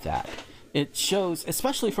wrong with that. It shows,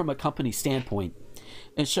 especially from a company standpoint,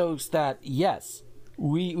 it shows that yes,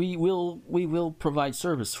 we will provide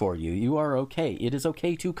service for you. You are okay. It is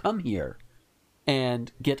okay to come here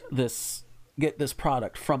and get this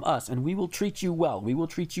product from us, and we will treat you well. We will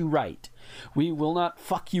treat you right. We will not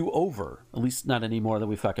fuck you over. At least not any more than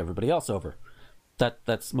we fuck everybody else over.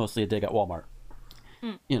 That's mostly a dig at Walmart.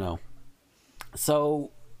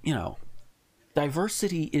 So,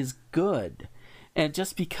 diversity is good. And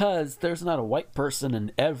just because there's not a white person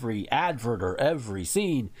in every advert or every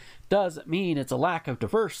scene doesn't mean it's a lack of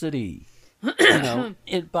diversity.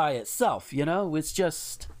 it by itself. It's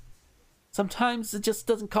just sometimes it just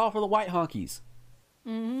doesn't call for the white honkies.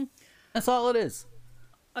 Mm-hmm. That's all it is.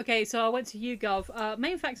 Okay, so I went to YouGov.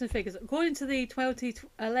 Main facts and figures. According to the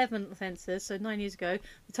 2011 census, so 9 years ago,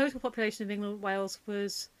 the total population of England and Wales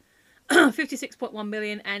was 56.1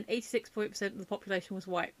 million, and 86% of the population was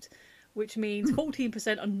white, which means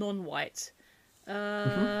 14% are non-white.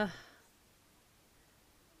 At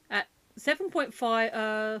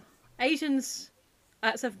 7.5, Asians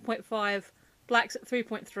at 7.5, blacks at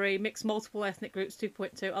 3.3, mixed multiple ethnic groups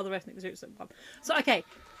 2.2, other ethnic groups at 1. So, okay.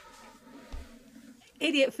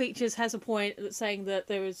 Idiot Features has a point that's saying that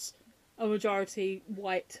there is a majority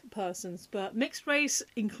white persons, but mixed race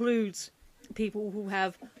includes people who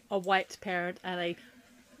have a white parent and a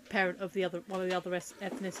parent of one of the other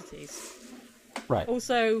ethnicities. Right.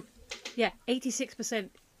 Also, 86%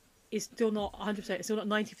 is still not 100%. It's still not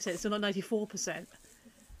 90%. It's still not 94%.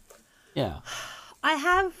 Yeah. I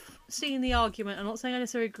have seen the argument. I'm not saying I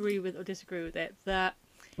necessarily agree with or disagree with it. That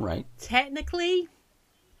right. Technically,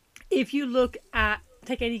 if you look at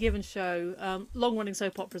take any given show, long-running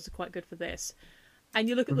soap operas are quite good for this. And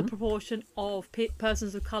you look at the proportion of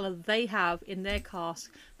persons of colour they have in their cast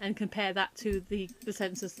and compare that to the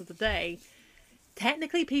census of the day,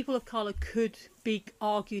 technically people of colour could be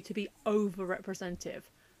argued to be over-representative.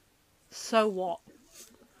 So what?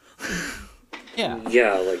 Yeah.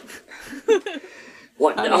 Yeah, like...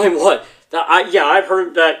 What? I mean, what? I've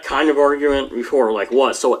heard that kind of argument before. Like,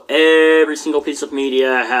 what? So every single piece of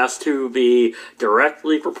media has to be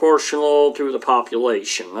directly proportional to the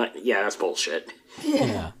population. Yeah, that's bullshit.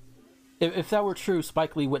 Yeah. If that were true,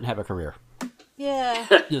 Spike Lee wouldn't have a career. Yeah.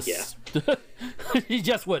 He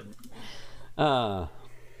just wouldn't.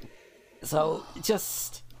 So,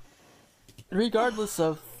 just... regardless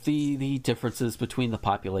of the differences between the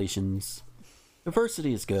populations,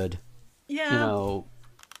 diversity is good. Yeah.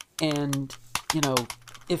 And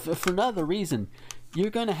if for no other reason,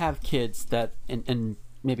 you're going to have kids that, and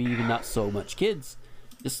maybe even not so much kids,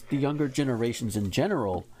 just the younger generations in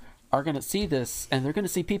general, are going to see this, and they're going to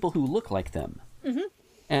see people who look like them. Mm-hmm.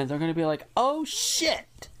 And they're going to be like, oh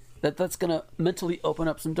shit! That's going to mentally open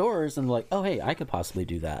up some doors, and like, oh hey, I could possibly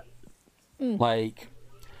do that. Like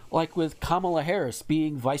with Kamala Harris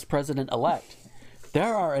being vice president-elect.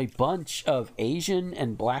 There are a bunch of Asian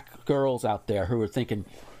and black girls out there who are thinking,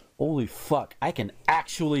 holy fuck, I can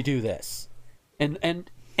actually do this.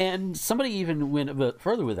 And somebody even went a bit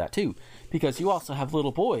further with that too, because you also have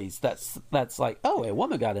little boys that's like, oh, a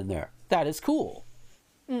woman got in there. That is cool.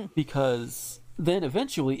 Because then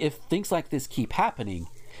eventually, if things like this keep happening,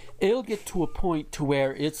 it'll get to a point to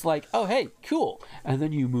where it's like, oh, hey, cool. And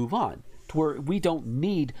then you move on to where we don't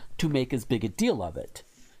need to make as big a deal of it.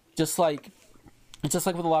 Just like with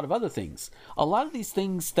a lot of other things. A lot of these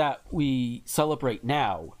things that we celebrate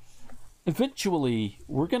now, eventually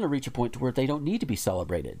we're going to reach a point to where they don't need to be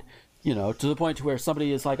celebrated. To the point to where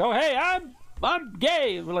somebody is like, oh, hey, I'm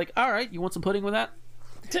gay. And we're like, all right, you want some pudding with that?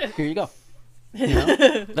 Here you go.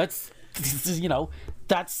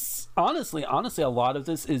 That's honestly, a lot of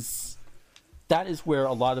this is where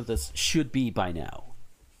a lot of this should be by now.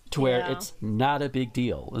 To where it's not a big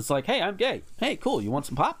deal. It's like, hey, I'm gay. Hey, cool. You want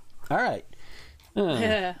some pop? All right.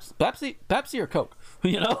 Pepsi or Coke?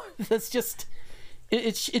 That's just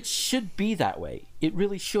it should be that way. It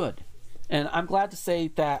really should. And I'm glad to say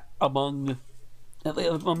that among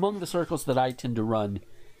the circles that I tend to run,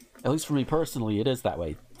 at least for me personally, it is that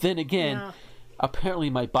way. Then again, apparently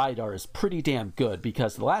my BIDAR is pretty damn good,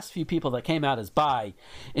 because the last few people that came out as bi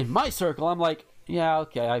in my circle, I'm like, yeah,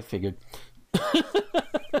 okay, I figured.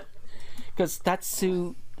 Because that's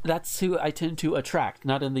who I tend to attract,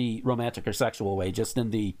 not in the romantic or sexual way, just in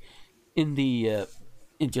the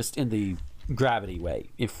gravity way.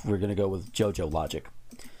 If we're gonna go with JoJo logic,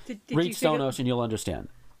 read Stone Ocean, you'll understand.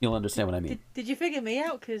 You'll understand what I mean. Did you figure me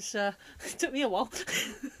out? Because it took me a while.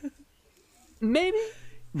 Maybe,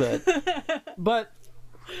 but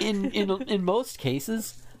in most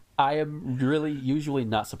cases, I am really usually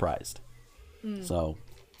not surprised. So.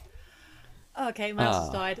 Okay, Mouse has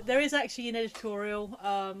died. There is actually an editorial.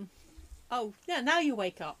 Now you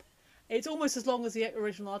wake up. It's almost as long as the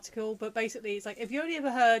original article, but basically it's like, if you only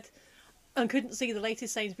ever heard and couldn't see the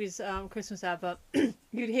latest Sainsbury's Christmas advert,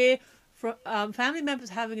 you'd hear from family members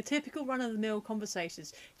having a typical run-of-the-mill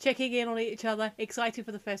conversations, checking in on each other, excited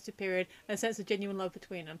for the festive period, and a sense of genuine love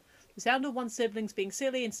between them. The sound of one siblings being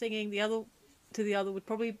silly and singing the other to the other would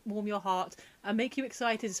probably warm your heart and make you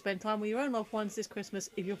excited to spend time with your own loved ones this Christmas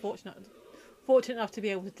if you're fortunate enough to be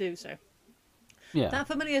able to do so. That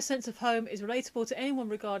familiar sense of home is relatable to anyone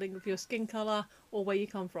regarding your skin colour or where you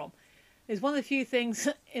come from. is one of the few things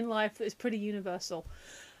in life that is pretty universal.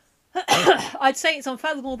 I'd say it's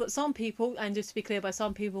unfathomable that some people, and just to be clear, by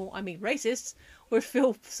some people I mean racists, would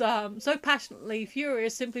feel so passionately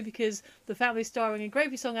furious simply because the family starring in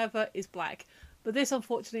Gravy Song advert is black. But this,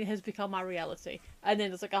 unfortunately, has become our reality. And then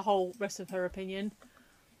there's like a whole rest of her opinion.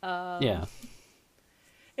 Yeah.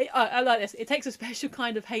 I like this. It takes a special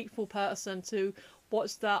kind of hateful person to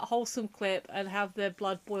watch that wholesome clip and have their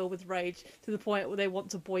blood boil with rage to the point where they want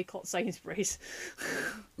to boycott Sainsbury's.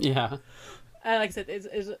 Yeah. And like I said,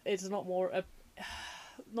 it's not more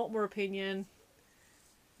opinion.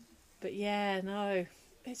 But yeah, no,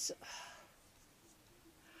 it's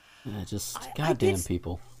Just I goddamn did-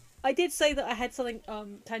 people. I did say that I had something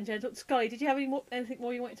tangential. Scully, did you have anything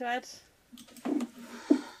more you wanted to add?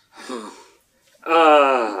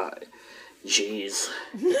 Jeez.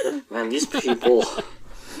 Man, these people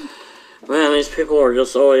are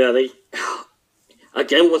just, oh yeah, they,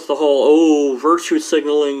 again with the whole, virtue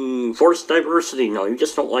signaling, forced diversity. No, you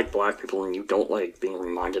just don't like black people and you don't like being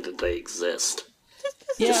reminded that they exist.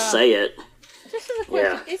 Just say it. Just as a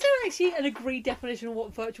question, Yeah. is there actually an agreed definition of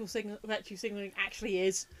what virtue signaling actually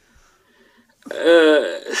is?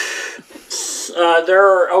 It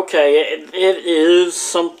is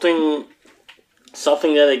something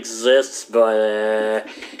that exists, but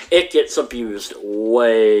it gets abused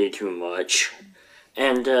way too much.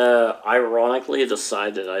 And ironically, the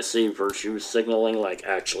side that I see virtue signaling, like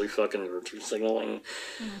actually fucking virtue signaling,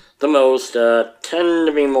 the most tend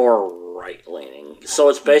to be more right-leaning. So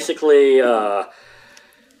it's basically,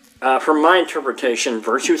 from my interpretation,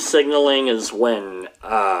 virtue signaling is when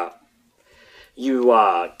you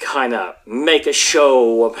kind of make a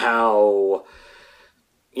show of how,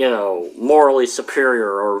 morally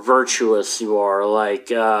superior or virtuous you are. Like,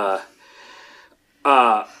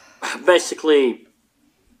 basically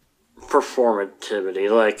performativity.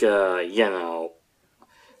 Like, I don't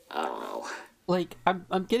know. Like,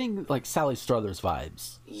 I'm getting, like, Sally Struthers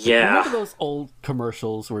vibes. Yeah. Remember those old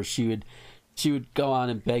commercials where she would go on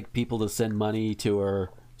and beg people to send money to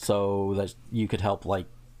her so that you could help, like,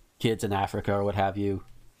 kids in Africa or what have you?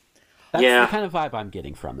 That's Yeah. the kind of vibe I'm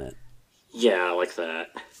getting from it. Yeah, like that.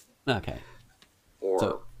 Okay. Or,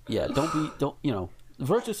 So, yeah,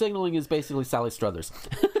 virtue signaling is basically Sally Struthers.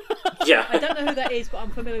 yeah. I don't know who that is, but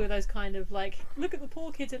I'm familiar with those kind of like, look at the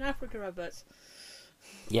poor kids in Africa adverts.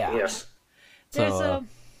 Yeah. Yes.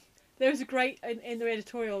 There's a great in their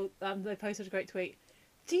editorial. They posted a great tweet.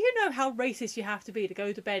 Do you know how racist you have to be to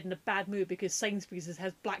go to bed in a bad mood because Sainsbury's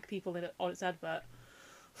has black people in it on its advert?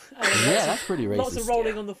 Yeah, that's pretty racist. Lots of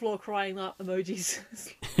rolling on the floor, crying out emojis.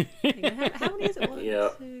 how many is it? One, Yeah.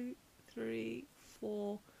 2, 3,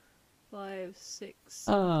 4, 5, 6,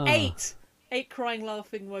 Oh. 8. 8 crying,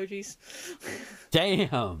 laughing emojis.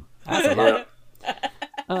 Damn. That's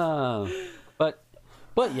a lot.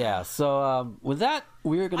 But yeah, so with that,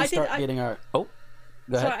 we're going to start getting our... Oh,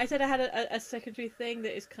 go ahead. Sorry, I said I had a secondary thing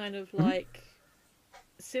that is kind of like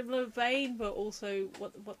similar vein, but also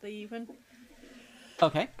what they even...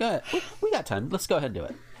 Okay, go ahead. We got time. Let's go ahead and do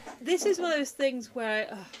it. This is one of those things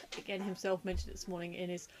where, again, himself mentioned it this morning in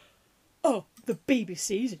his, the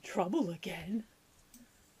BBC's in trouble again.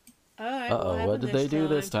 Alright, What did they do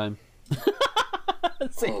this time?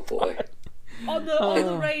 Oh boy. On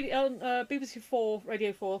the radio, on BBC 4,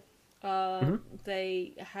 Radio 4,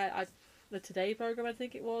 they had the Today program, I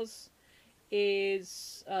think it was,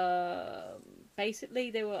 is basically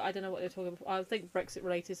they were, I don't know what they were talking about. I think Brexit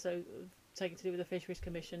related, so something to do with the Fisheries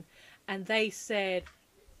Commission, and they said,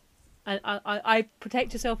 and I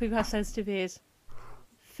protect yourself, people have sensitive ears,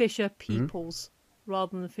 fisher peoples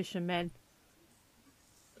rather than fishermen.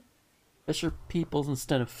 Fisher peoples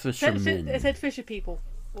instead of fishermen. They said fisher people,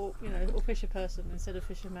 or or fisher person instead of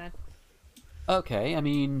fisherman. Okay, I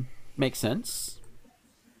mean, makes sense.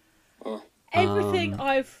 Everything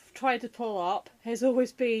I've tried to pull up has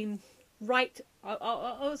always been right.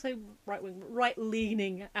 I would say right wing, right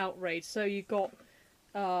leaning outrage. So you got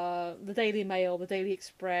the Daily Mail, the Daily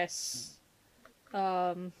Express,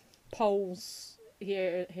 polls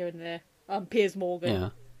here and there. Piers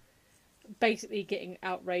Morgan, basically getting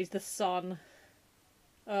outraged. The Sun,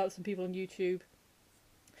 some people on YouTube.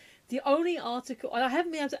 The only article, and I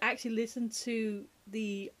haven't been able to actually listen to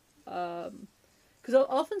the because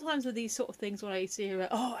oftentimes with these sort of things when I see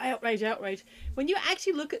outrage, when you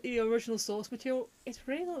actually look at the original source material, it's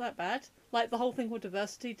really not that bad. Like the whole thing with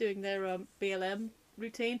Diversity doing their BLM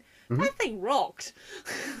routine, that thing rocked.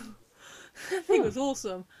 That thing was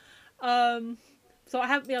awesome. So I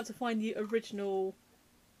haven't been able to find the original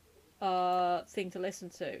thing to listen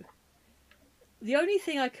to. The only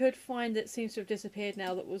thing I could find that seems to have disappeared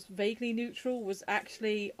now that was vaguely neutral was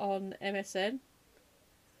actually on MSN.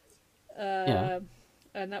 Yeah.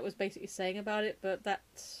 And that was basically saying about it, but that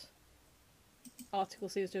article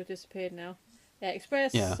seems to have disappeared now. Yeah,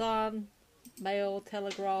 Express, Yeah. Sun, Mail,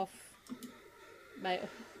 Telegraph, Mail.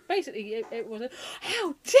 Basically, it was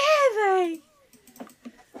how dare they?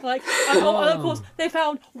 Like, and of course, they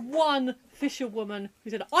found one fisherwoman who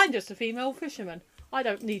said, "I'm just a female fisherman. I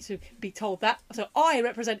don't need to be told that. So I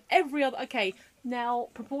represent every other." Okay, now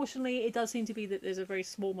proportionally, it does seem to be that there's a very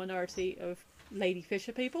small minority of lady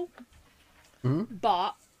fisher people. Mm-hmm.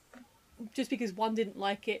 But just because one didn't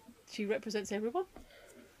like it, she represents everyone.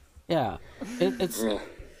 Yeah,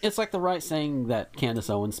 it's like the right saying that Candace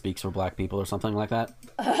Owens speaks for black people or something like that.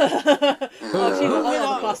 Oh, she's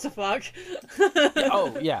another clusterfuck.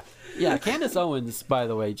 Oh yeah, Candace Owens, by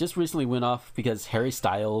the way, just recently went off because Harry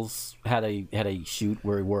Styles had a shoot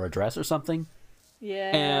where he wore a dress or something.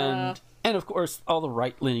 Yeah. And of course, all the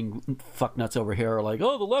right-leaning fucknuts over here are like,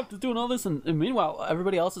 "Oh, the left is doing all this," and meanwhile,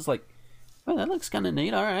 everybody else is like, "Well, that looks kind of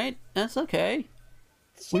neat. All right, that's okay."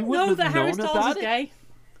 Did you know that Harry Styles is gay?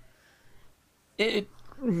 It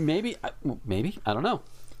maybe I don't know,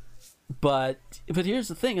 but here's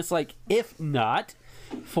the thing: it's like, if not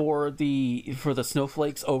for the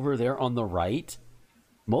snowflakes over there on the right,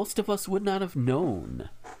 most of us would not have known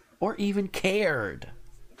or even cared.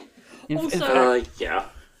 In fact, Yeah.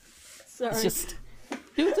 Sorry. it's just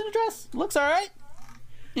dude's in a dress, looks all right,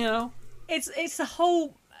 you know. It's the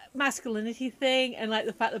whole masculinity thing, and like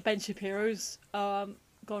the fact that Ben Shapiro's gone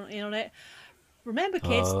in on it. Remember,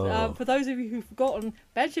 kids, for those of you who've forgotten,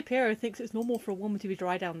 Ben Shapiro thinks it's normal for a woman to be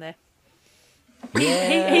dry down there.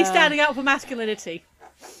 Yeah. He's standing up for masculinity.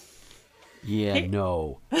 Yeah,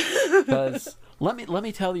 no. Because let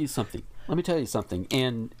me tell you something.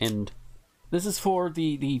 And this is for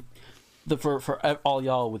for all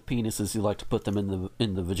y'all with penises who like to put them in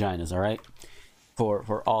the vaginas. All right,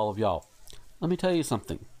 for all of y'all. Let me tell you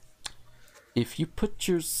something. If you put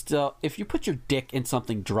your dick in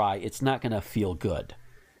something dry, it's not gonna feel good.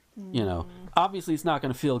 You know, obviously it's not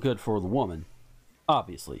gonna feel good for the woman.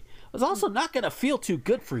 Obviously, it's also not gonna feel too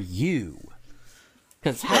good for you.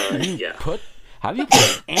 Because how do you put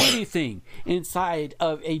anything inside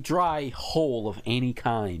of a dry hole of any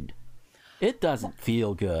kind? It doesn't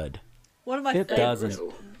feel good. One of my It doesn't.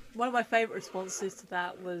 One of my favorite responses to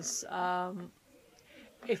that was,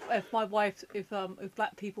 if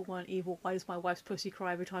black people weren't evil, why does my wife's pussy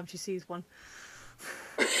cry every time she sees one?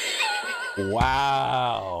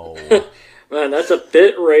 Wow. Man, that's a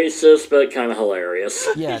bit racist, but kind of hilarious.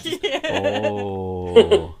 Yeah.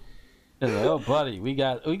 Oh. It's like, oh, buddy, we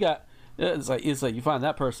got. It's like you find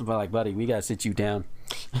that person, but like, buddy, we gotta sit you down.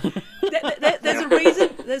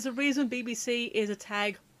 There's a reason BBC is a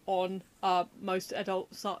tag on most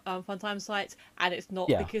adult fun time sites, and it's not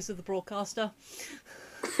because of the broadcaster.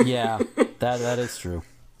 Yeah, that is true.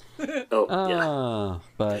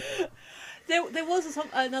 But there was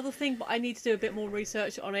another thing, but I need to do a bit more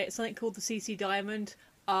research on it. It's something called the CC Diamond.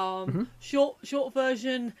 Short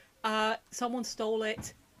version. Someone stole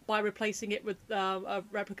it by replacing it with a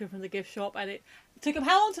replica from the gift shop, and it took them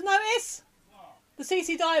how long to notice? The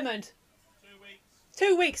CC Diamond. 2 weeks.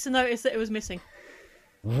 2 weeks to notice that it was missing.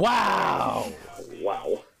 wow.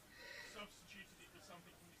 Wow. Substituted it with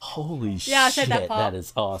something from Holy shit! Yeah, I said that part. That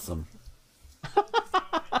is awesome.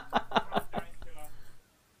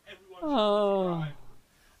 Everyone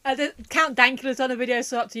Count Dankula's done a video,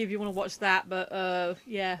 so up to you if you want to watch that. But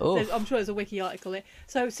yeah, Oof. I'm sure there's a wiki article.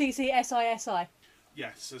 So CCSISI.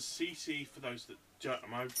 Yes, so CC, for those that don't,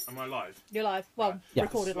 am I live? You're live. Well, Yeah.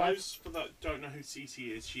 recorded For live. those that don't know who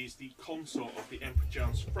CC is, she's the consort of the Emperor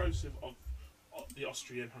Jan Sprosiv of the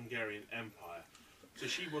Austrian-Hungarian Empire. So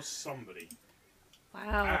she was somebody.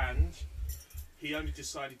 Wow. And he only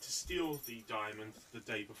decided to steal the diamond the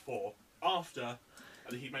day before, after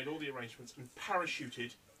he made all the arrangements and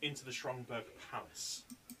parachuted into the Schronberg Palace.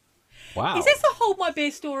 Wow. Is this the Hold My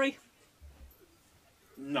Beer story?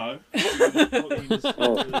 No. He was a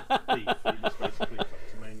thief. He was basically a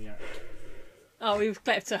kleptomaniac. Oh, he was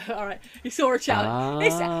klepto. All right. You saw a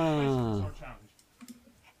challenge. Sorry, challenge.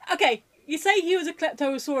 Okay, you say he was a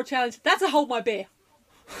klepto who saw a challenge. That's a Hold My Beer.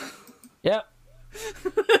 Yep.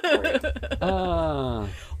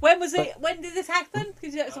 When was it? When did this happen?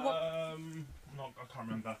 'Cause that's I can't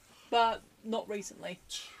remember. but not recently.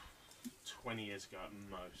 20 years ago at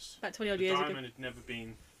most. About 20 odd The years ago. diamond had never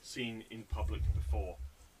been seen in public before.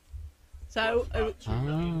 So, About 2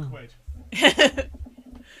 million quid.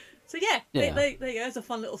 so yeah, Yeah. there you go. It's a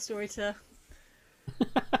fun little story to.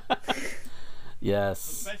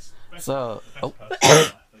 Yes. Best So,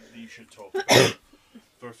 person, you should talk about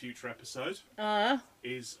for a future episode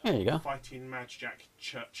is There you go. fighting Mad Jack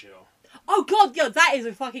Churchill. Oh god, yeah, that is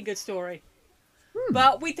a fucking good story.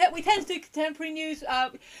 But we tend to do contemporary news.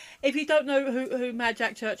 If you don't know who Mad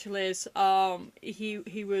Jack Churchill is,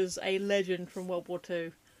 he was a legend from World War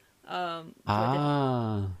Two.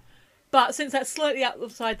 But since that's slightly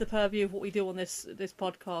outside the purview of what we do on this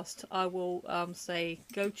podcast, I will say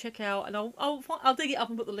go check out, and I'll dig it up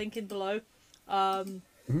and put the link in below.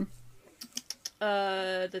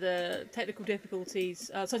 The technical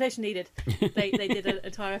difficulties, citation needed. They did an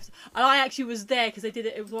entire episode, and I actually was there because they did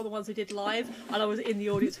it. It was one of the ones they did live, and I was in the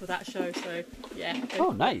audience for that show. So yeah.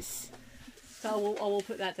 Oh, nice. So I will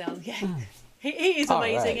put that down. Yeah, he is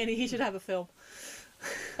amazing, and he should have a film.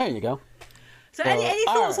 There you go. So any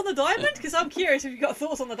thoughts on the diamond? Because I'm curious if you've got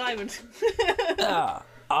thoughts on the diamond.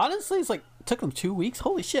 Honestly, it's like took them 2 weeks.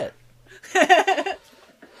 Holy shit.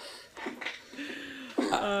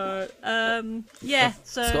 Yeah.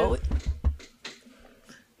 So Scully.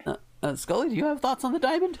 Scully, do you have thoughts on the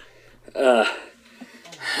diamond?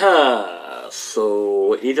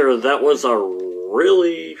 So either that was a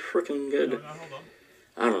really freaking good. Hold on.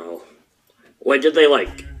 I don't know. Wait, did they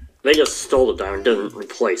They just stole the diamond, didn't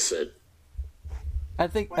replace it. I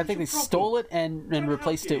think they stole it and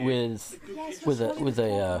replaced it with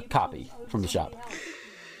a copy from the shop.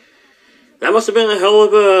 That must have been a hell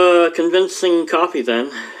of a convincing copy then.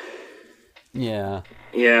 Yeah.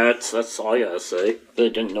 Yeah, that's all I gotta say. They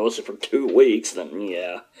didn't notice it for 2 weeks, then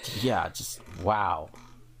yeah. Yeah, just wow.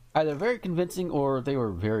 Either very convincing or they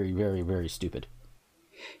were very, very, very stupid.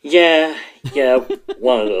 Yeah,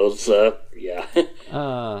 one of those, yeah.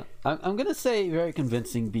 I'm gonna say very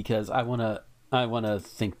convincing because I wanna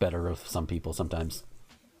think better of some people sometimes.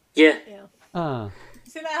 Yeah.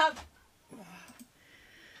 see that?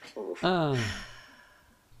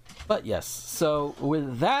 But yes, so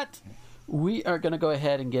with that, we are going to go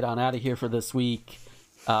ahead and get on out of here for this week.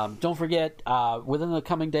 Don't forget, within the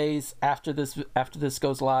coming days after this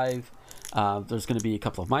goes live, there's going to be a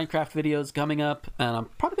couple of Minecraft videos coming up, and I'm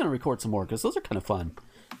probably going to record some more because those are kind of fun.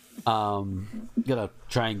 Gonna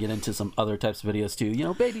try and get into some other types of videos too. You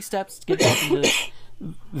know, baby steps to get back into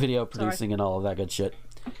video producing and all of that good shit.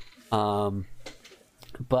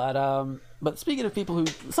 But speaking of people who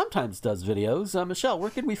sometimes does videos, Michelle,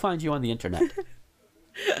 where can we find you on the internet?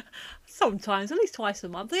 Sometimes, at least twice a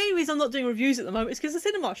month. The only reason I'm not doing reviews at the moment is because the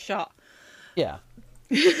cinema's shut. Yeah.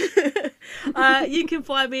 You can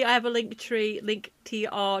find me. I have a link tree,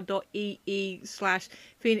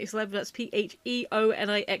 linktr.ee/Phoenix11. That's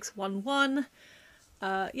PHEONIX11.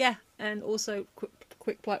 Yeah, and also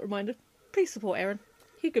quick polite reminder: please support Aaron.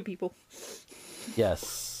 He's good people.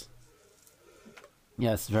 Yes,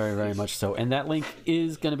 very, very much so. And that link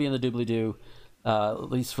is going to be in the doobly-doo,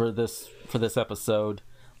 at least for this episode.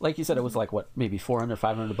 Like you said, it was like, what, maybe $400,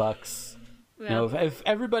 $500? Yeah. You know, if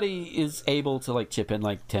everybody is able to, like, chip in,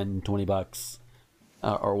 like, $10, $20,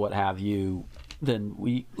 or what have you, then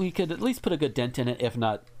we could at least put a good dent in it, if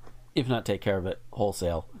not take care of it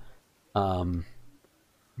wholesale.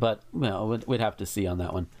 But, you know, we'd have to see on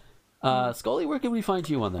that one. Scully, where can we find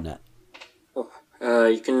you on the net?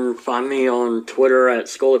 You can find me on Twitter at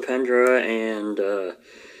Scolipendra and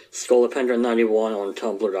Scolipendra91 on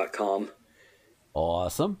Tumblr.com.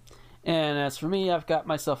 Awesome. And as for me, I've got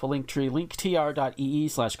myself a link tree,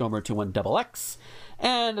 linktr.ee/Gomer21XX.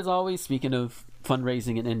 And as always, speaking of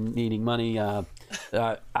fundraising and needing money, I'll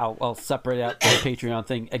separate out the Patreon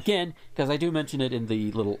thing again, because I do mention it in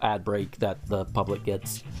the little ad break that the public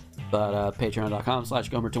gets. But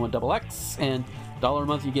patreon.com/Gomer21XX, and $1 a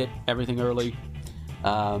month you get everything early.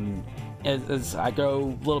 As I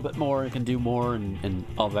go a little bit more, I can do more and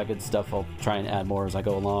all that good stuff. I'll try and add more as I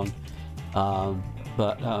go along.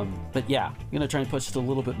 But yeah, I'm gonna try and push it a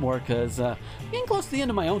little bit more because getting close to the end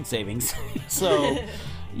of my own savings. So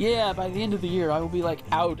yeah, by the end of the year I will be like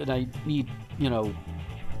out, and I need, you know,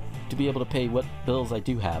 to be able to pay what bills I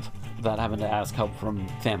do have without having to ask help from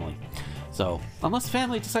family. So unless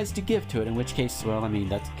family decides to give to it, in which case, well, I mean,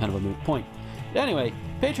 that's kind of a moot point. But anyway,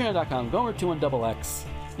 patreon.com, Gomer21XX.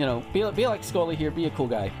 You know, be like Scully here, be a cool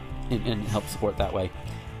guy, and help support that way.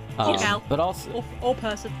 But also, or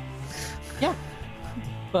person. Yeah.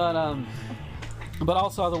 But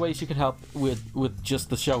also other ways you can help with just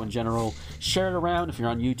the show in general. Share it around if you're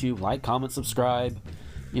on YouTube. Like, comment, subscribe.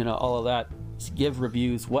 You know, all of that. Give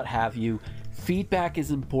reviews, what have you. Feedback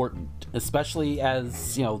is important, especially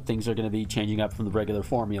as, you know, things are going to be changing up from the regular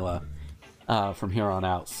formula from here on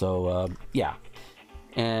out. So, yeah.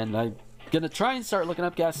 And I'm going to try and start looking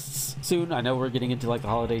up guests soon. I know we're getting into, like, the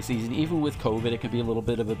holiday season. Even with COVID, it could be a little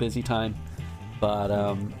bit of a busy time. But,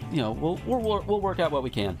 you know, we'll work out what we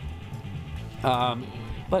can.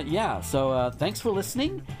 But yeah, so thanks for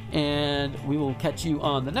listening, and we will catch you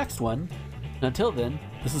on the next one. And until then,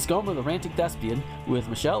 this is Gomer the Ranting Thespian with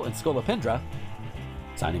Michelle and Scolopendra,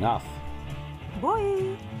 signing off.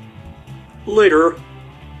 Bye! Later.